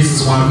of the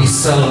reasons why we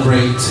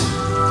celebrate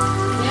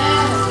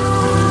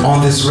Yes.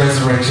 on this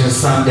Resurrection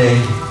Sunday,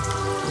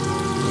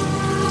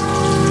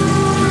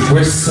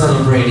 we're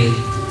celebrating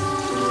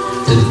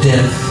the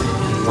death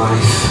and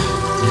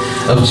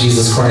life of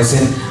Jesus Christ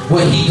and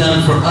what he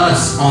done for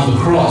us on the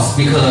cross,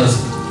 because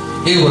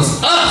it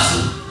was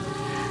us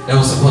that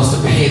was supposed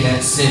to pay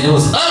that sin. It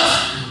was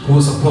us who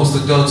was supposed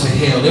to go to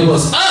hell. It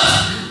was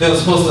us that was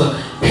supposed to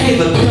pay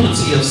the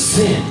penalty of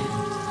sin.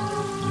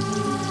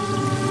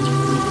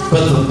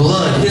 But the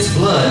blood, his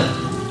blood,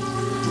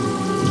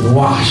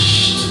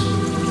 washed.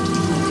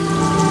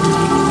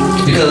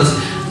 Because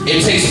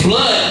it takes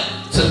blood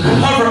to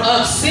cover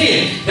up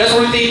sin. That's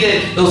one thing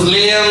that those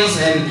lambs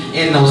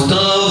and those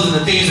doves and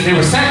the things that they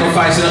were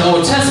sacrificed in the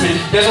Old Testament,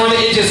 that's one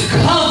thing, it just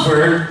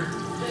covered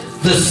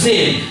the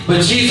sin.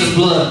 But Jesus'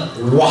 blood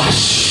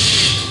washed.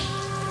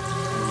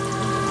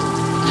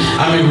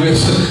 I mean, we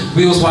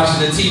was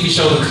watching the TV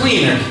show The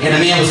Cleaner, and a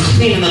man was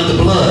cleaning up the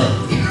blood.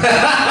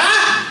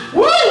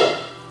 Woo!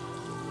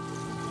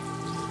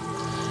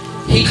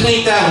 He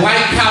cleaned that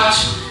white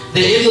couch.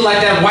 It looked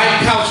like that white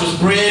couch was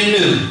brand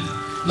new.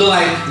 Looked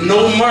like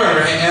no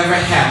murder had ever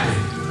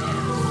happened.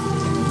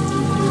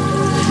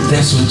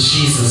 That's what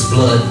Jesus'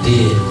 blood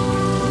did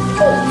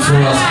for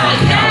us on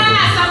Calvary.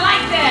 Yes, I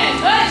like that.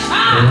 Good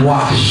job.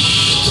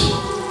 Washed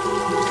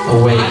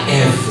away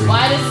every.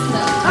 White as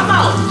snow. Come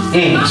on.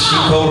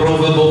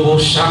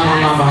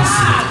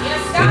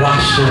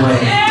 Washed away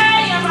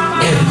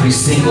every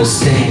single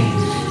stain,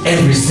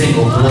 every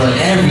single blood,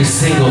 every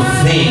single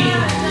thing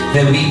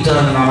that we've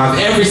done in our life,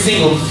 every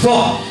single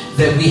thought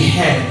that we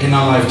had in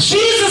our life.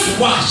 Jesus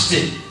washed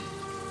it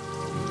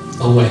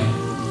away.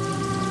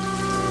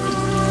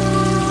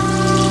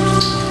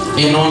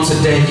 And on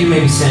today, you may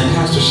be saying,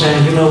 Pastor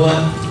Shannon, you know what?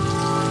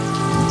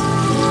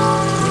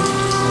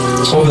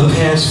 Over the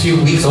past few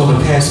weeks, over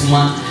the past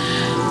month,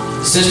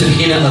 since the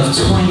beginning of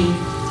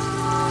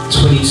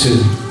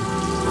 2022,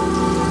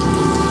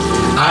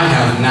 I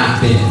have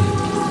not been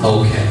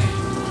okay.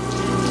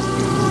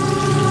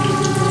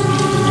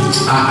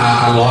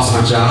 I lost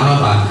my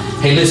job.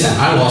 Hey, listen,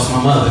 I lost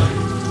my mother.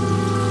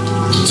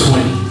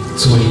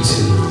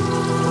 2022.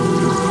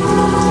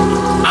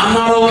 I'm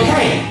not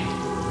okay.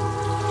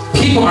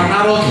 People are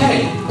not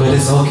okay, but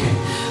it's okay.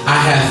 I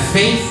have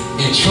faith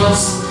and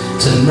trust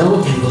to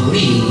know and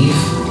believe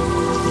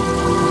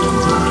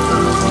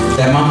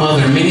that my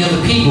mother and many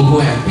other people who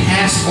have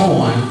passed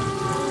on,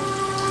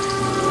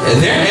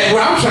 they're at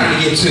where I'm trying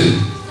to get to.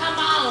 Come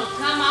on.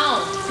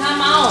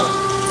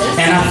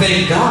 And I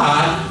thank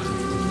God.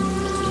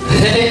 I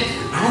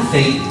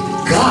thank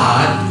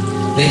God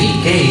that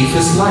he gave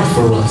his life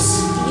for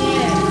us.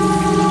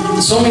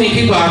 Yes. So many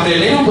people out there,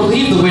 they don't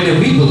believe the way that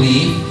we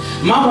believe.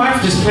 My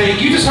wife just played,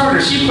 you just heard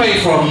her, she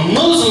played for a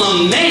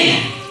Muslim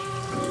man.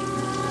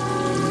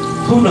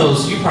 Who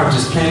knows, you probably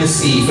just planted a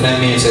seed for that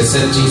man to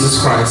accept Jesus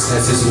Christ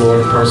as his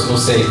Lord and personal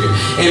Savior,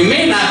 and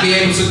may not be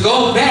able to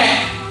go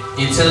back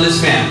and tell his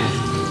family.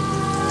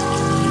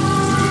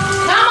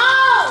 Come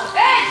on.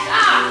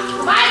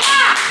 My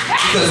God.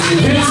 Because it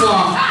depends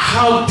on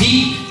how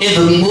deep in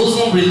the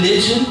Muslim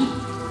religion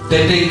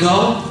that they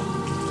go,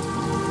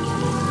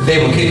 they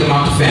will kick them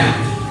out the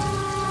family.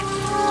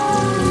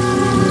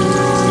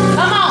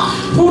 Come on.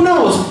 Who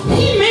knows?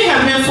 He may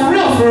have been for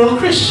real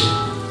Christian.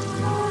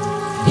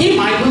 He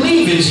might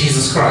believe in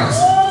Jesus Christ.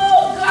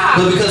 Oh, God.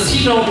 But because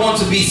he don't want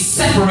to be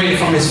separated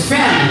from his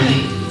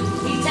family,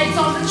 He takes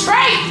on the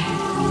trait.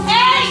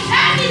 Hey,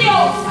 the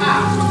old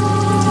God.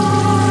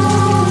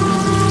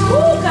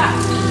 Oh, God.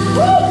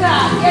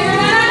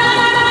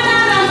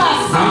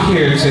 I'm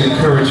here to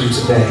encourage you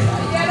today.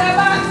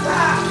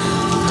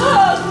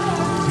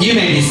 You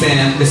may be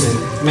saying, listen,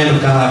 man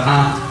of God,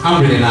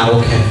 I'm really not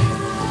okay,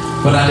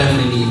 but I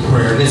definitely need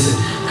prayer.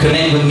 Listen,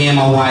 connect with me and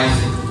my wife.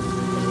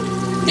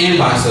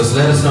 Inbox us.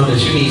 Let us know that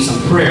you need some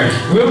prayer.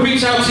 We'll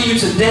reach out to you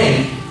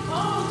today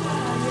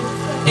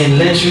and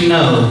let you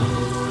know,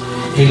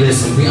 hey,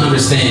 listen, we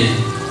understand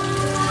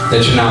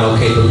that you're not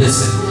okay, but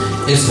listen,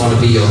 it's going to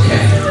be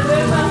okay.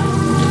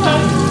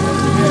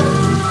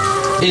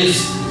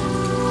 It's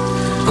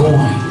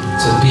going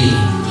to be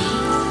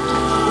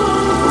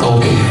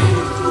okay.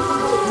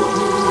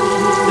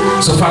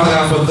 So, Father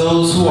God, for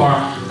those who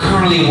are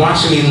currently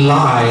watching me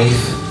live,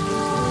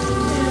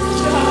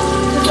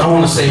 I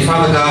want to say,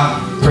 Father God,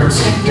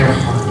 protect their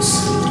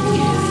hearts.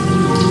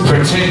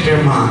 Protect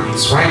their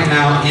minds right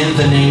now in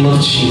the name of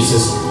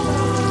Jesus.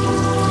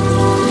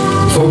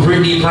 For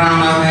Brittany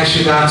Brown, I'll ask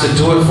you, God, to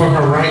do it for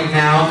her right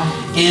now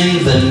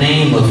in the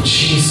name of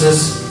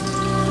Jesus.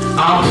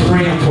 I'll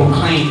pray and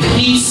proclaim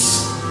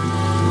peace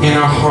in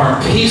our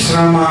heart, peace in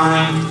our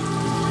mind,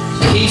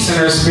 peace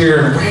in our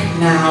spirit right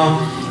now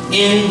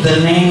in the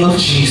name of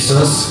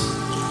Jesus.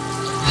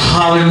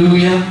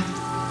 Hallelujah.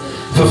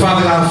 For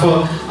Father God,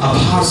 for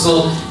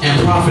Apostle and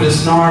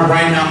Prophetess Nard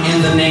right now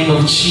in the name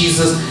of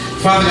Jesus.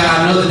 Father God,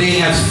 I know that they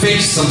have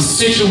faced some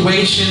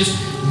situations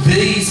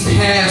these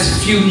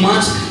past few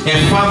months,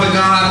 and Father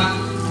God,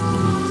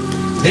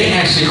 they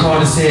actually called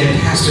and said,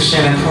 Pastor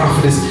Shannon,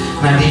 Prophetess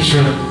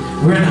Naditra,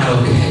 we're not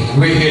okay.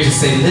 We're here to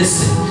say,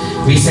 listen.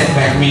 We sat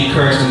back, we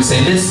encouraged them to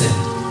say, listen,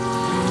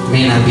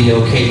 may not be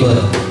okay,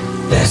 but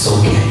that's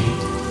okay.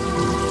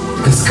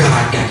 Because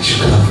God got you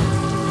covered.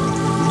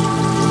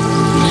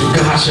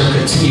 God shall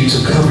continue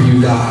to cover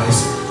you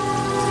guys.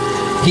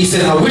 He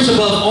said, I wish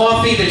above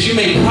all things that you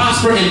may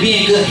prosper and be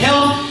in good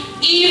health,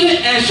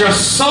 even as your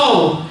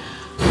soul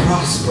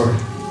prosper.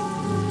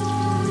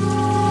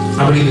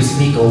 I believe it's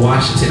Nico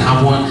Washington.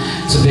 I want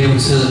to be able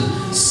to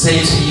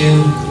say to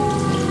you,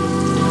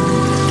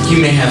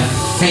 you may have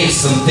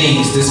faced some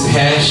things this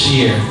past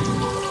year.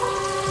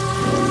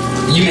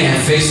 You may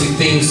have faced some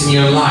things in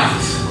your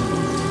life.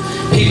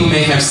 People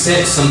may have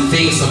said some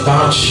things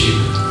about you.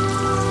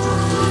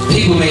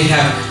 People may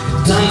have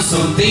done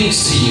some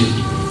things to you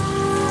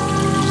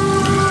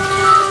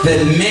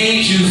that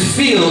made you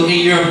feel in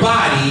your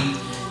body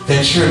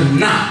that you're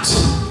not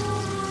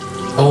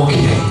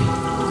okay.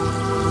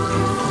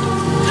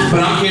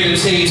 But I'm here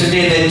to tell you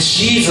today that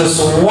Jesus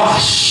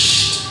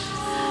washed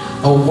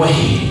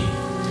away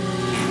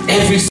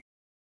every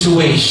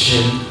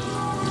situation.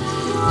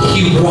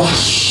 He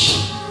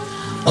washed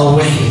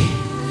away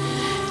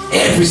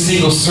every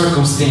single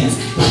circumstance.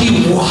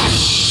 He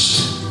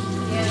washed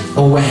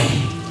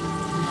away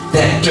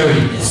that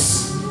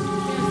dirtiness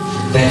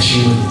that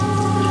you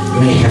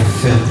may have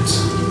felt.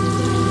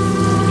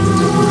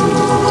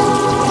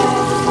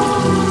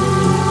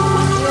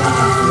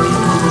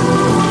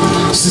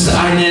 Sister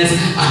Inez,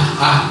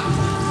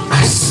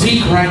 I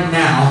speak right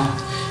now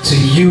to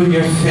you and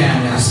your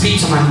family. I speak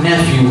to my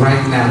nephew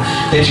right now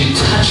that you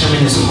touch him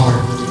in his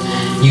heart.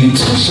 You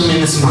touch him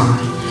in his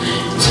mind.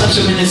 Touch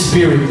him in his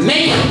spirit.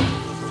 Make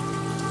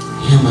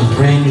him a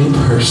brand new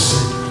person.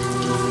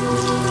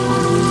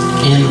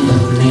 In the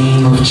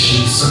name of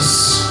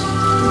Jesus.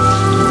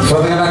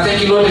 Father God, I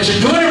thank you, Lord, that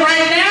you're doing it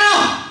right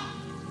now.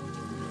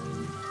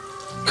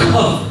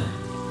 Cover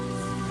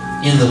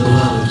in the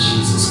blood of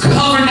Jesus.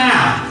 Cover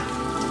now.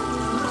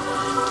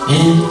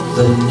 In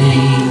the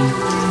name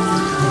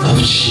of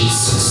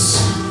Jesus.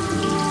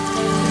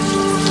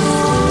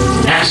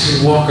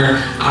 Ashley Walker,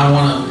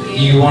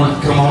 you want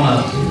to come on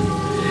up.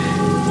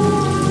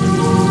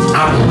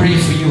 I pray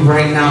for you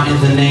right now in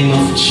the name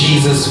of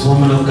Jesus,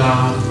 woman of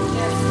God.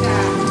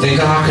 That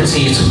God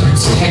continues to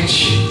protect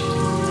you.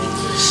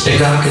 That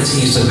God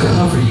continues to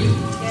cover you.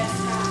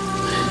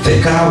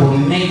 That God will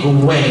make a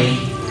way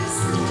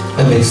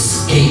of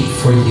escape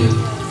for you.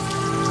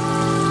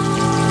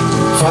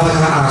 Father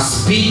God, I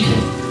speak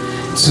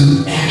to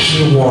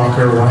Ashley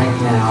Walker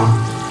right now,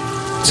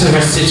 to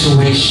her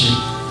situation,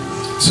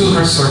 to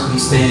her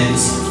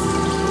circumstance.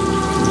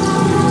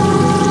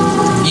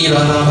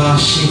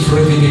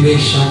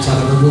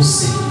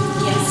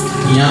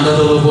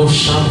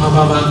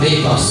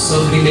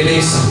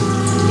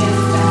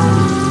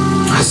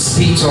 I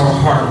speak to her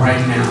heart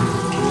right now.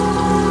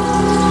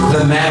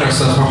 The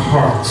matters of her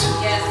heart.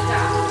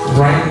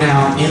 Right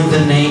now, in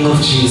the name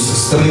of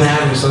Jesus, the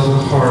matters of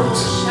her heart.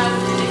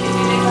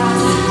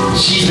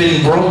 She's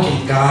been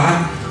broken,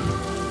 God.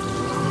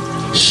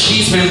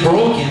 She's been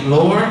broken,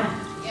 Lord.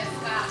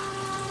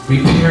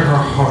 Repair her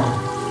heart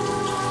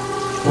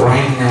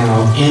right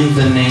now, in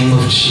the name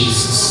of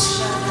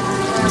Jesus.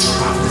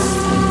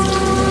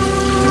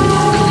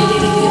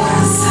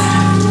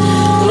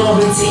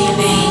 Glory to your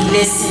name.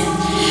 Listen,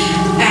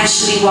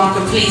 Ashley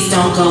Walker, please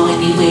don't go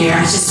anywhere.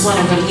 I just want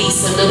to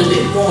release a little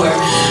bit more.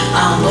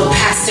 But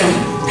Pastor,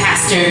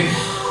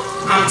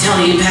 I'm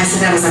telling you, Pastor,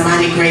 that was a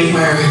mighty great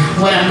word.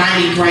 What a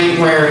mighty great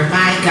word.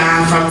 My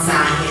God, from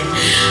Zion.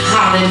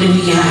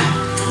 Hallelujah.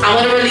 I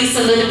want to release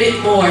a little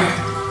bit more.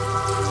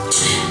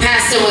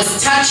 Pastor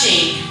was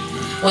touching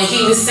when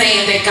he was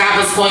saying that God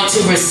was going to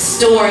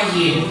restore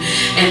you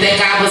and that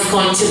God was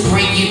going to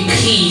bring you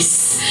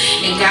peace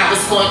and God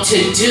was going to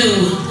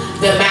do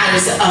the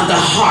matters of the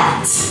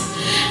heart.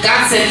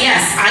 God said,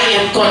 yes, I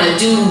am going to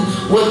do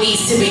what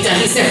needs to be done.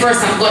 He said,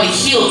 first, I'm going to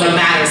heal the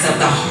matters of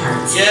the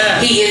heart.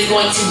 Yeah. He is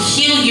going to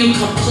heal you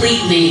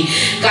completely.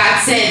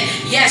 God said,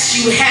 yes,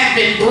 you have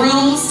been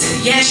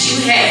bruised. Yes,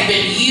 you have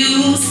been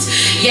used.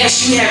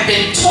 Yes, you have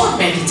been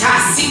tormented.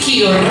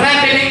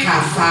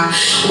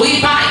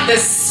 We bind the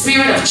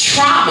spirit of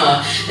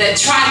trauma that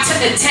tried to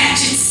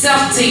attach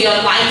itself to your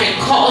life and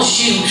cause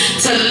you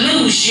to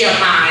lose your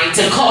mind,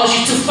 to cause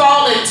you to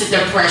fall into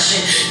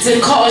depression, to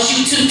cause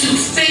you to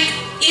think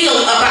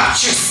ill about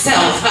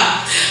yourself.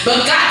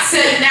 But God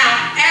said,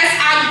 now, as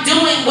I'm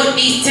doing what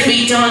needs to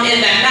be done in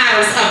the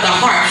matters of the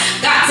heart,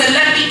 God said,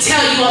 let me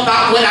tell you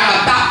about what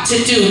I'm about to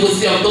do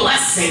with your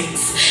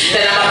blessings.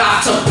 that I'm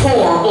about to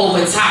pour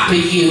over top of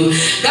you.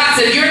 God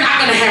said, you're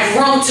not going to have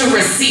room to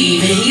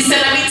receive. And he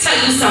said, let me tell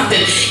you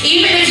something.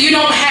 Even if you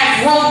don't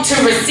have room to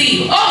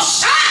receive,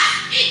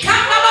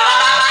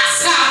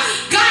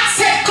 God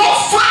said, go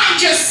find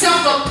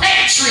yourself a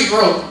pantry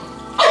room.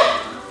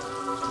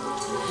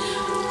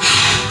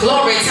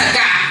 Glory to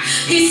God.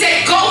 He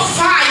said, go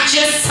find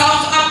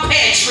yourself a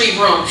pantry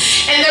room.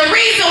 And the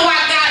reason why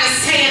God is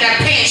saying a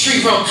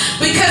pantry room,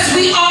 because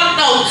we all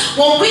know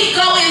when we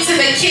go into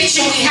the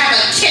kitchen, we have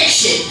a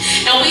kitchen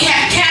and we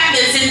have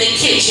cabinets in the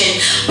kitchen.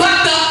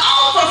 But the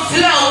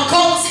overflow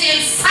goes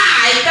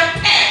inside the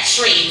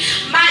pantry.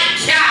 My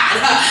God.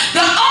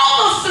 The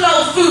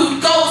overflow food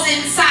goes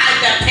inside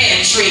the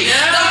pantry.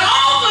 The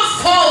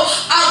overflow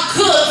of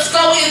goods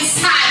go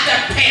inside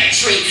the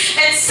pantry.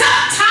 And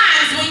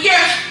sometimes when your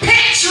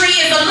pantry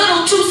is a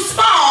little too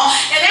small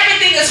and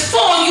everything is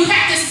full, you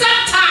have to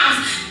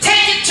sometimes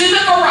take it to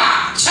the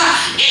garage.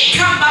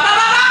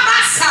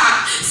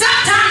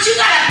 Sometimes you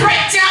gotta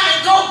break down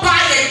and go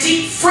buy a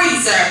deep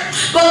freezer.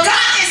 But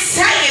God is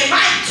saying,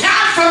 my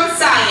God from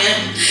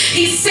Zion,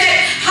 he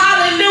said,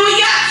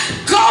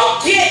 hallelujah, go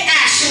get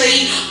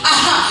Ashley,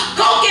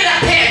 go get a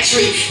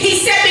pantry. He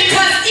said,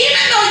 because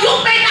even though you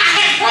may not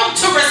have room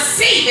to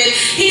receive it,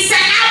 he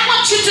said, I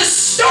want you to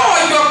store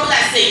your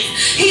blessings.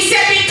 He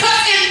said,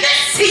 because in this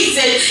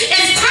season,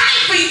 it's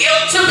time for you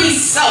to be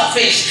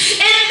selfish.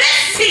 In this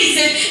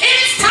season, it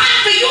is time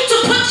for you to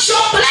put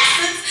your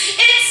blessings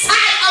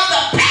inside of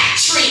the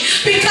pantry.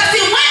 Because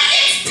when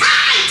it's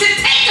time to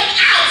take them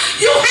out,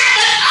 you have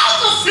an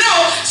overflow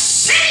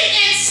sitting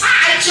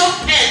inside your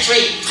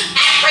pantry.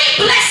 Every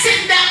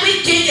blessing that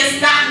we get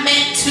is not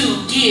meant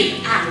to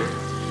give out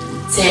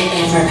to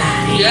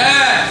everybody.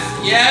 Yes,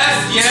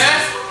 yes, yes.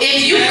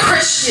 If you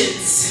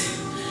Christians,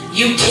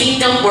 you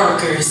kingdom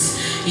workers,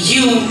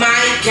 you,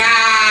 my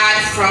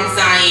God from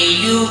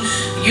Zion, you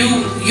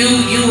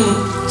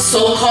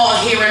so-called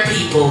hearing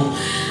people,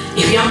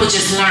 if y'all would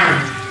just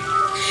learn,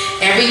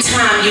 every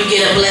time you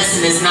get a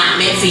blessing, it's not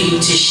meant for you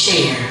to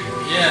share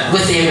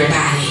with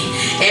everybody.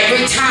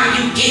 Every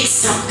time you get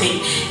something,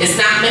 it's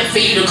not meant for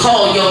you to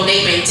call your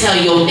neighbor and tell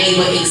your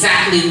neighbor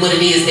exactly what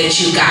it is that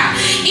you got.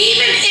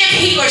 Even if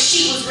he or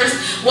she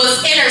was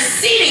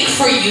interceding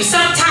for you,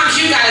 sometimes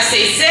you gotta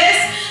say, sis,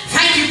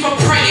 thank you for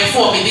praying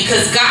for me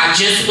because God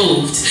just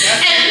moved.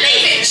 And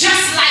leave it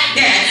just like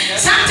that.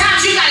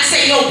 Sometimes you gotta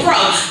say, yo, bro,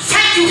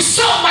 thank you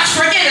so much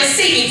for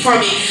interceding for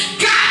me.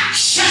 God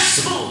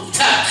just moved.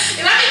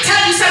 And let me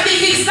tell you something,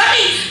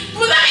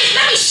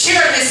 let me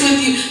share this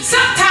with you.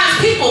 Sometimes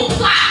people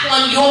plot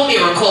on your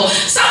miracle.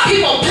 Some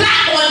people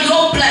plot on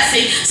your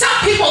blessing. Some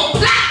people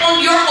plot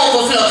on your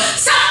overflow.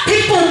 Some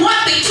people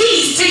want the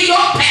keys to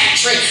your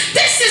pantry.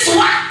 This is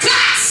what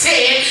God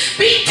said.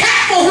 Be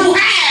careful who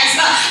has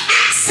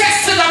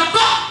access to the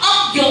vault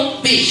of your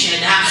vision.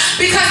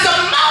 Because the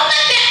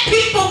moment that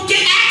people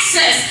get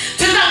access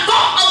to the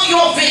vault of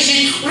your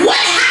vision, what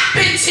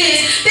happens is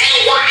they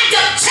wind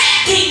up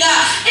taking,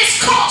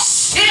 it's called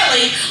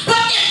stealing.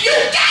 But if you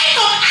gave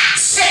them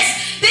access,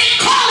 they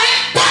call it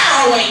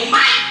borrowing.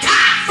 My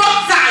God from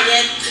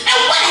Zion. And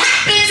what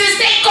happens is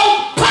they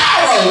go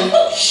borrow.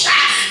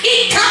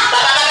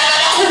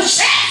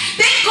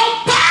 They go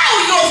borrow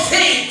your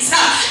things.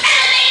 And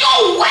then they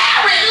go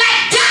wear it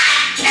like God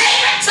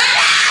gave it to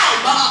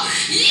them.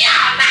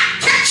 Y'all not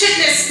catching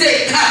this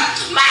thing.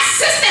 My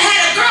sister had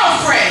a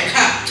girlfriend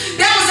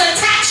that was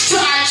attached to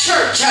our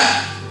church.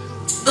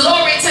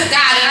 Glory to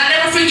God. And I'll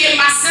never forget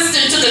my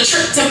sister took a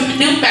trip to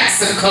New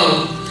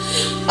Mexico.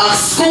 A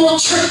school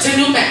trip to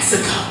New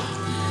Mexico.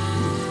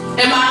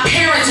 And my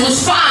parents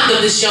was fond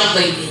of this young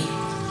lady.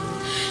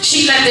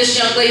 She let this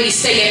young lady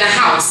stay in the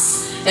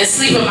house and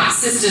sleep in my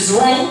sister's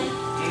room,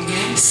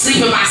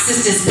 sleep in my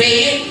sister's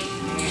bed,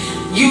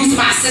 use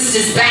my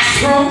sister's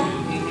bathroom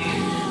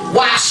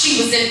while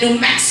she was in New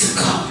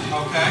Mexico.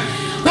 Okay.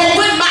 But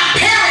what my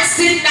parents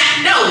did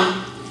not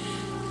know,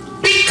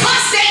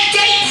 because they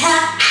gave her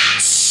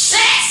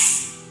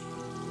access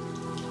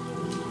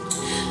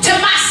to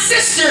my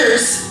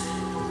sister's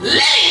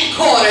living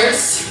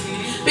quarters,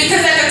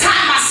 because at the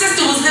time my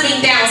sister was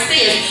living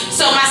downstairs,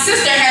 so my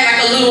sister had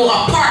like a little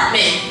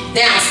apartment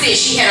downstairs.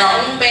 She had her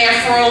own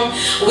bathroom.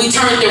 We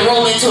turned the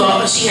room into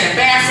she had a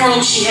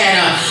bathroom, she had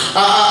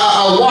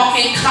a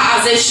walk-in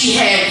closet, she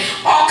had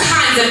all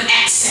kinds of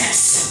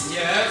access.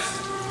 Yes.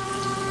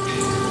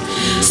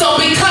 So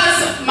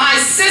because my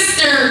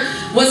sister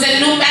was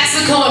in New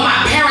Mexico and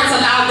my parents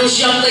allowed this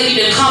young lady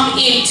to come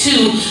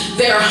into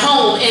their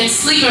home and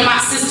sleep in my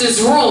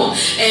sister's room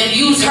and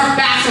use her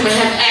bathroom and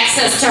have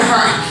access to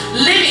her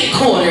living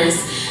quarters,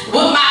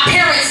 what my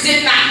parents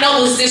did not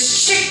know is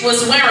this chick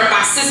was wearing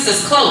my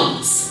sister's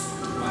clothes.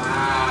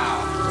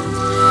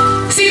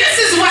 Wow. See, this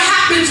is what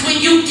happens when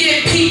you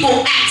give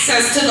people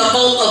access to the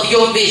vault of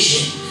your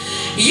vision.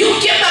 You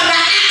give them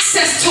the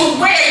access to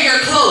wear your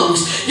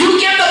clothes. You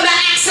give them the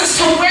access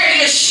to wear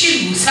your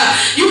shoes.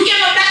 You give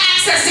them the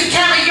access to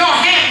carry your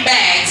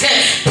handbags and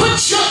put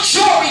your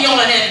jewelry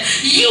on and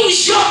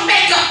use your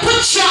makeup,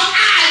 put your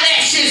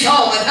eyelashes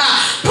on,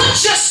 put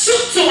your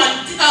suits on,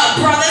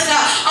 brothers,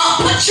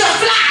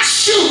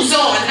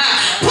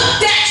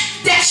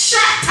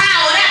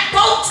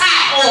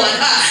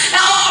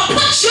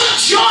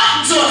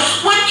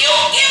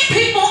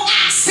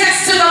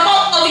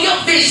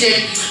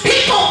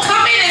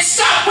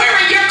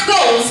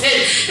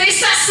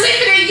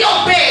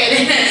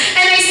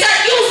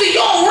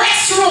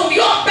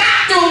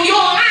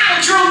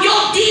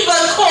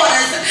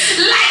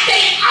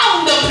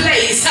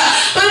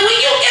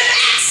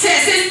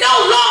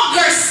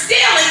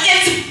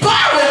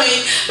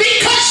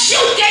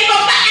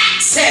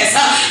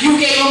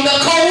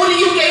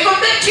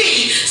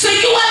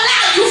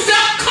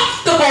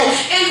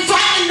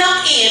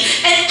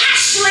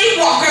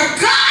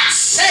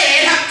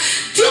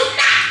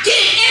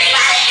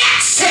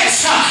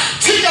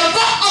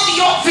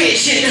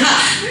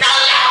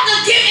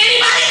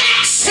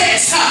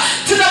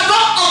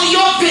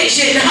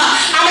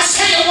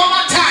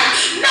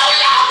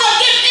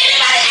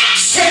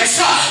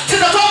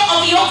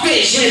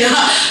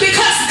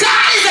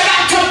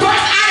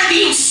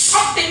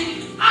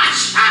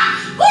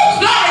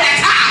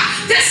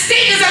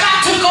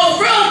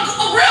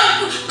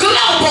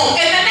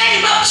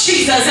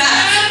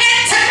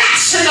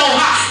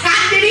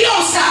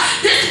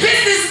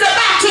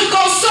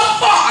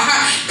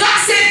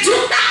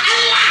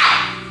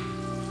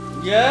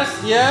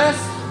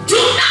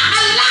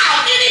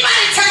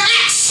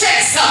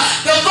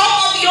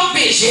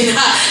 vision.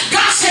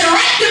 God said,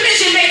 write the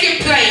vision, make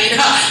it plain.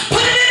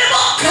 Put it in the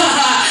book.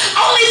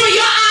 Only for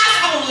your eyes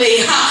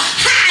only.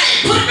 Hide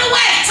it, put it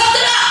away, tuck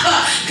it up.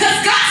 Because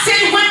God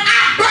said, when I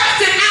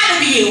birthed it out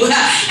of you,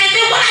 and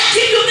then when I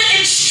give you the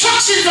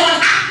instructions on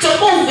how to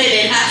move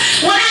in it,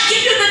 when I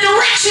give you the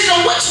directions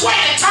on which way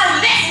to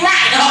turn left,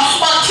 right,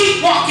 or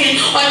keep walking,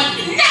 or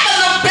never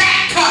look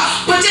back,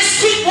 but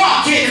just keep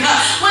walking.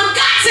 When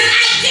God said,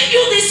 I give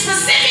you these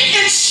specific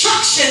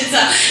instructions,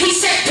 he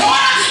said,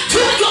 daughter,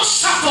 do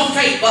yourself a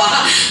favor.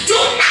 Do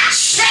not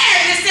share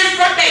this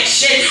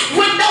information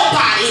with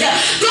nobody.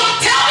 Don't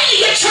tell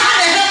me you're trying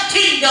to help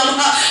kingdom,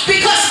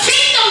 because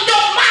kingdom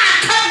don't mind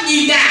cutting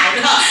you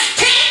down.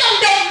 Kingdom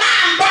don't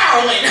mind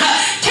borrowing.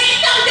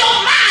 Kingdom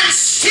don't mind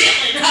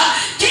stealing.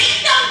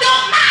 Kingdom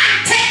don't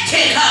mind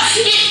taking.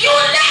 If you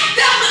let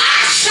them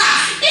usher,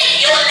 if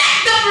you let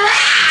them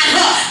ride,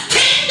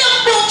 kingdom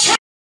will try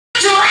to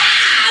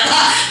drive.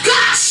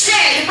 God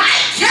said, my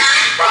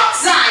God from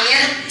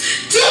Zion,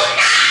 do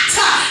not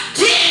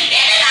give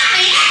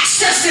anybody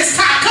access this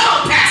time. Come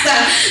on, Pastor.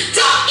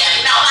 Don't give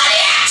nobody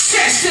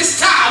access this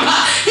time.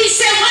 He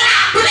said, when I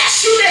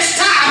bless you this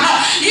time,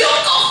 you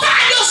go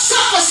find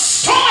yourself a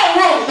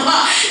storeroom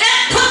and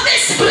put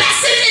this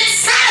blessing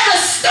inside of the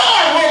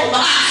storeroom.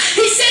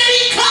 He said,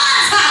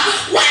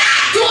 because what I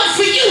do it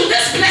for you,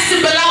 this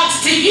blessing belongs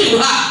to you.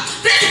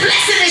 This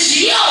blessing is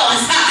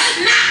yours,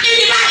 not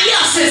anybody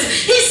else's.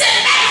 He said,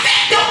 matter of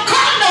fact, don't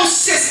call no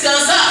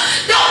sisters.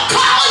 Don't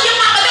call your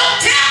mama. Don't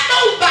tell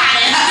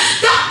nobody.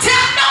 Don't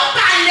tell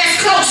nobody that's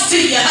close to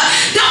you.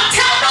 Don't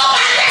tell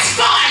nobody that's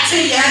far to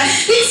you.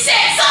 He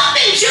said, some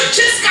things you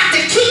just got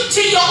to keep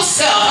to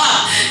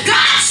yourself.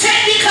 God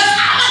said, because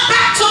I'm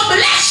about to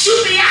bless you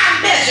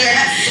beyond measure.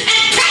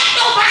 And can't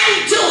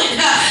nobody do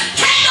it.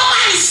 Can't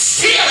nobody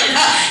steal it.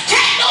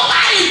 Can't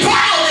nobody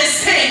borrow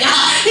this thing.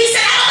 He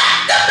said, I'm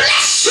about to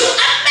bless you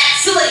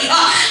immensely.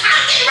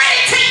 I'm getting ready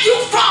to take you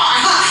far.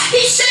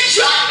 He said,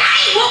 your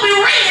name will be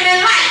ringing in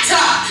light.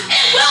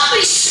 It will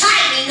be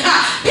shining.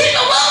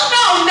 People will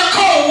know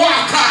Nicole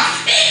Walker.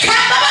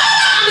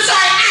 I'm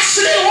sorry,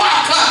 Ashley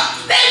Walker.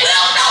 They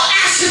will know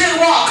Ashley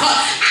Walker.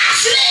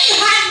 Ashley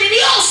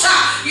Handidiosa,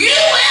 you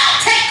will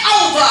take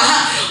over.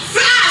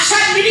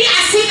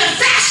 I see the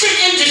fashion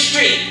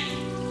industry.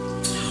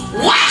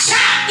 Watch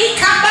out.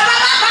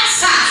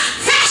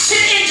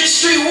 Fashion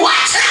industry.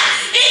 Watch out.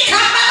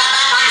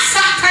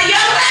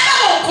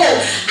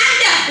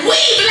 And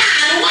weave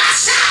line.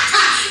 Watch out.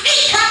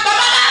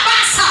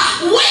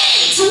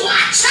 Wigs.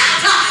 Watch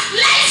out.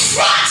 Lace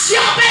fronts.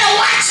 Y'all better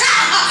watch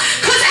out.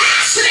 Because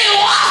Ashley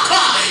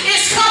Walker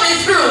is coming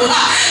through.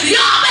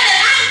 Y'all better.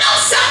 I know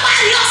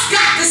somebody else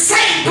got the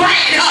same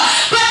brand,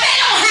 but they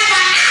don't have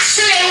an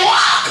Ashley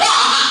Walker.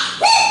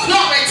 Woo,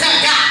 glory to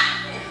God.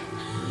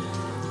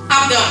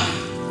 I'm done.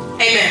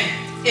 Amen.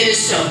 It is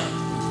so.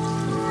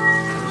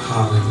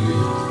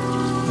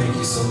 Hallelujah. Thank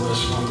you so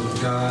much, woman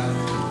of God.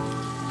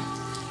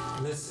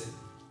 Listen.